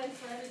win-win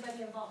for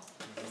everybody involved.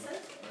 Make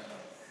sense?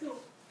 Cool.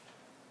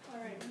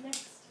 All right,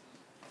 next.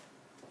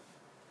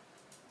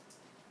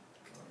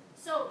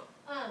 So,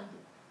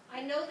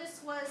 I know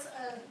this was,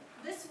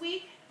 this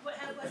week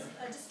was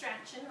a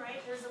distraction,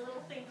 right? There's a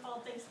little thing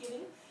called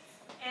Thanksgiving,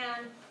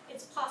 and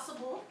it's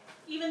possible,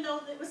 even though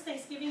it was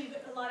Thanksgiving,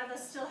 a lot of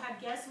us still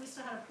had guests, we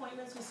still had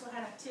appointments, we still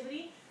had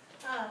activity.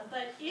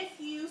 But if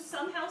you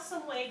somehow,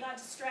 some way got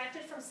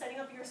distracted from setting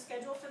up your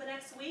schedule for the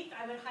next week,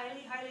 I would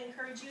highly, highly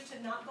encourage you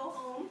to not go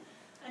home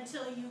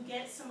until you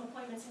get some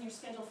appointments in your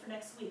schedule for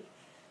next week.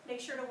 Make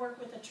sure to work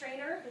with a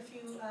trainer. If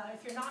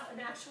you're not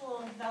an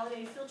actual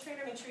validated field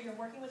trainer, make sure you're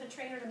working with a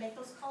trainer to make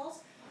those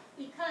calls,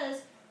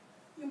 because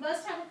you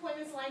must have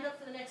appointments lined up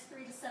for the next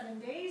 3 to 7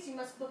 days. You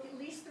must book at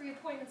least 3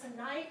 appointments a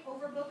night,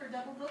 overbook or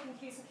double book in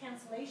case of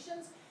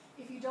cancellations.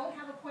 If you don't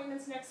have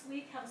appointments next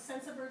week, have a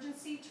sense of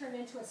urgency, turn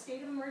into a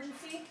state of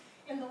emergency.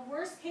 In the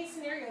worst case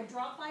scenario,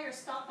 drop by or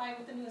stop by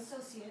with a new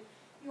associate.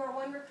 You are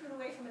 1 recruit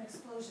away from an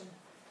explosion.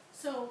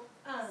 So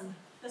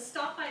the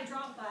stop by,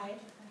 drop by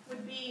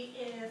would be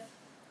if,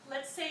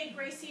 let's say,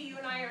 Gracie, you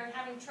and I are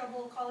having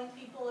trouble calling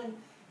people and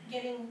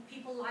getting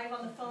people live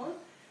on the phone,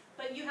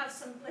 but you have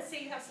some, let's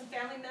say you have some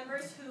family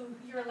members who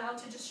you're allowed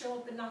to just show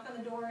up and knock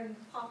on the door and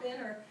pop in,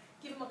 or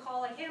give them a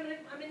call like, hey,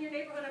 I'm in your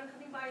neighborhood, I'm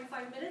coming by in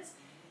 5 minutes.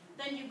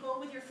 Then you go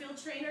with your field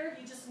trainer,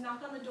 you just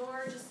knock on the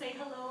door, just say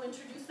hello,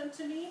 introduce them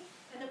to me,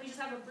 and then we just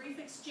have a brief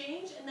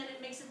exchange, and then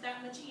it makes it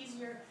that much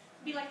easier.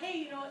 Be like, hey,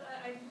 you know,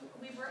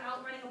 we were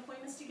out running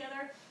appointments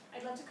together,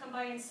 I'd love to come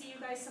by and see you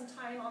guys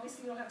sometime.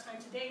 Obviously we don't have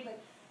time today, but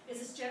is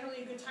this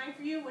generally a good time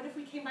for you? What if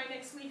we came by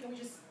next week and we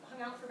just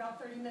hung out for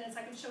about 30 minutes?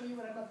 I can show you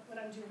what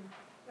I'm doing,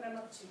 what I'm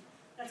up to.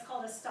 That's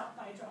called a stop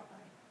by, drop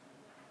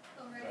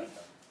by. Alrighty?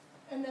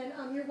 And then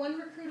you're 1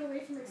 recruit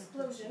away from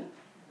explosion.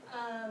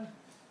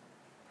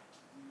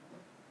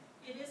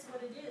 It is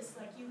what it is.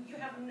 Like you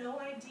have no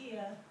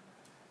idea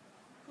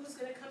who's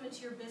going to come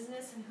into your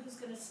business and who's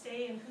going to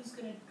stay and who's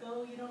going to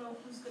go. You don't know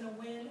who's going to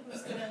win,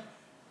 who's going to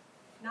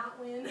not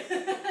win.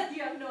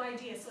 You have no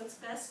idea. So it's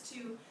best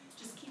to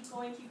just keep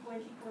going, keep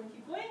going, keep going,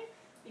 keep going,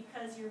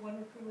 because you're 1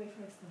 recruit away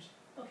from explosion.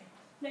 Okay,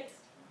 next.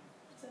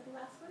 Is that the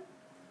last one?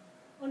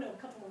 Oh no,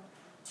 a couple more.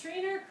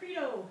 Trainer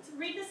Credo.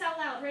 Read this out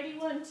loud. Ready?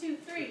 1, 2,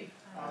 3.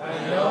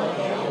 I know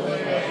the only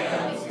way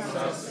to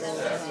become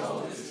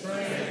successful is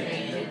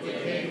training and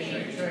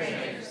duplicating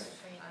trainers.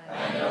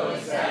 I know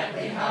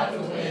exactly how to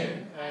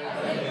win, and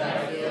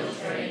I feel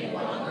training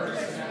 1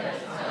 person at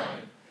a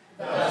time.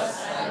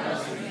 Thus, I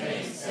must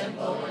remain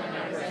simple in my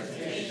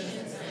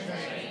presentations and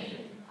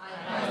training.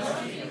 I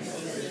must be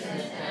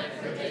consistent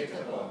and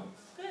predictable.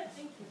 Good,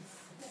 thank you.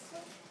 Next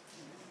one.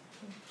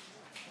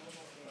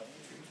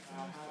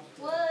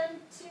 1,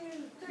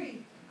 2,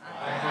 3.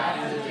 I have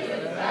to do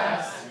it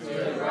fast, do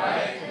it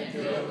right, and do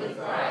it with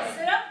pride.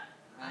 Sit up.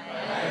 I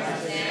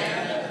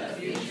understand that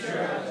the future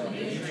of the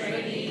new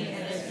trainee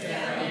and his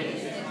family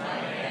is in my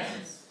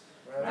hands.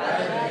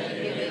 Rather than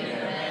giving a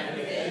man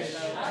a fish,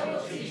 I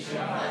will teach him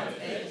how to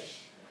fish.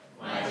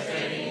 My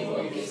training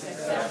will be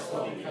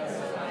successful because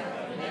of my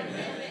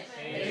commitment,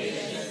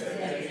 patience,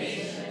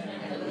 dedication,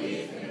 and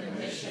belief in the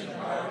mission of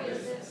our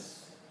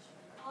business.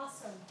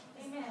 Awesome.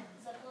 Amen.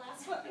 Is that the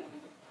last one?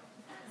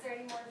 Is there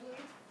any more,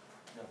 Louis?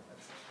 No,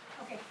 that's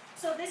it. Okay,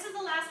 so this is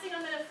the last thing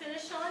I'm going to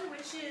finish on,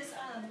 which is,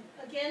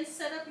 again,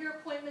 set up your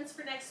appointments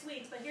for next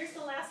week. But here's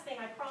the last thing.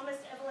 I promised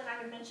Evelyn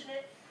I would mention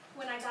it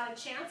when I got a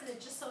chance, and it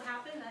just so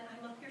happened that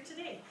I'm up here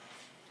today.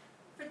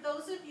 For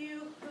those of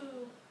you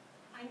who,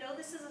 I know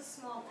this is a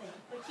small thing,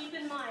 but keep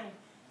in mind,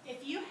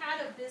 if you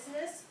had a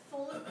business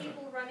full of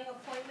people running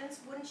appointments,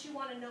 wouldn't you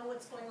want to know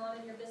what's going on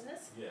in your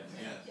business? Yes.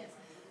 Yes.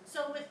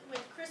 So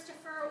with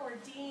Christopher or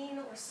Dean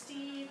or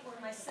Steve or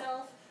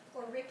myself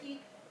or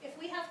Ricky, if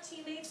we have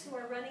teammates who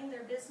are running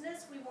their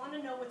business, we want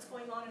to know what's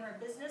going on in our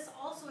business.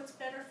 Also, it's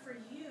better for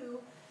you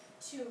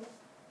to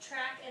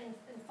track and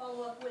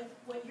follow up with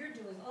what you're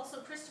doing. Also,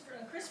 Christopher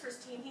on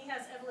Christopher's team, he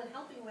has Evelyn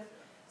helping with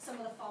some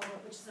of the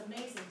follow-up, which is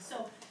amazing.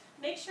 So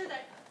make sure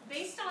that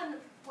based on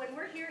when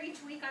we're here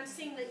each week, I'm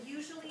seeing that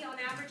usually on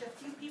average a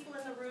few people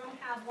in the room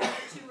have 1 or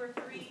 2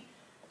 or 3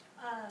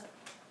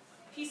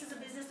 pieces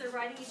of business they're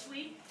writing each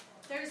week.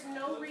 There's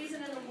no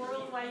reason in the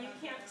world why you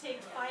can't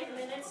take 5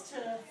 minutes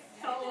to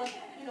follow up,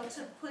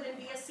 to put in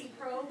BSC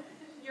Pro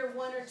your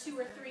 1 or 2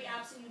 or 3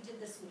 apps that you did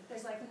this week.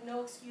 There's like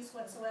no excuse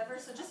whatsoever.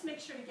 So just make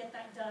sure to get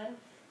that done.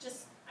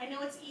 I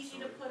know it's easy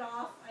to put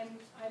off.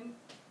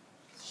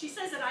 She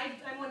says that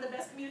I'm one of the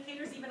best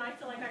communicators. Even I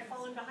feel like I've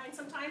fallen behind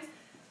sometimes.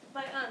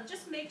 But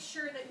just make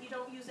sure that you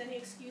don't use any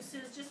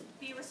excuses. Just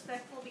be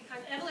respectful, be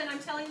kind. Evelyn, I'm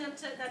telling them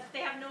that they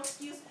have no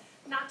excuse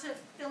not to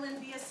fill in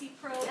VSC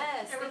Pro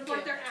Yes, and thank report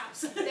you. their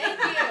apps. Thank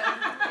you.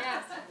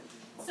 Yes.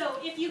 So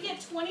if you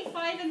get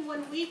 25 in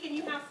 1 week and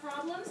you have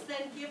problems,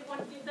 then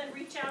then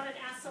reach out and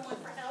ask someone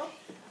for help.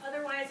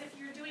 Otherwise, if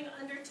you're doing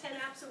under 10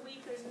 apps a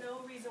week, there's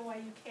no reason why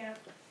you can't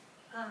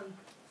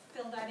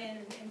fill that in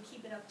and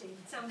keep it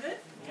updated. Sound good?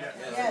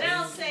 Yes.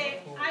 Now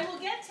say, I will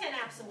get 10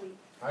 apps a week.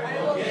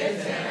 I will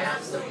get 10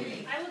 apps a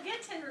week. I will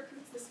get 10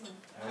 recruits this month.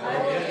 I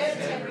will get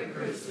 10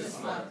 recruits this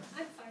month.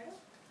 I'm fired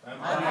up. I'm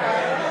fired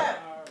fired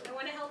up. I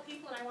want to help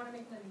people and I want to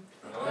make money.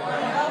 I want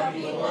to help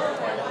people, I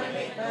want to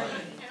make money.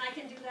 And I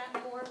can do that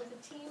more with a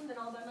team than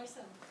all by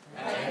myself.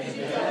 And I can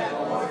do that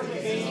more with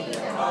a team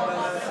than all by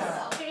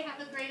myself. Okay, have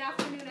a great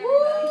afternoon,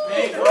 everybody.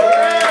 Thank you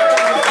very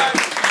much.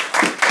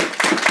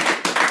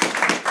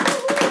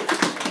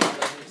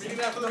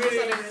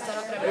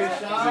 Good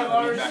job,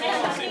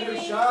 Archie.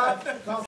 Good job.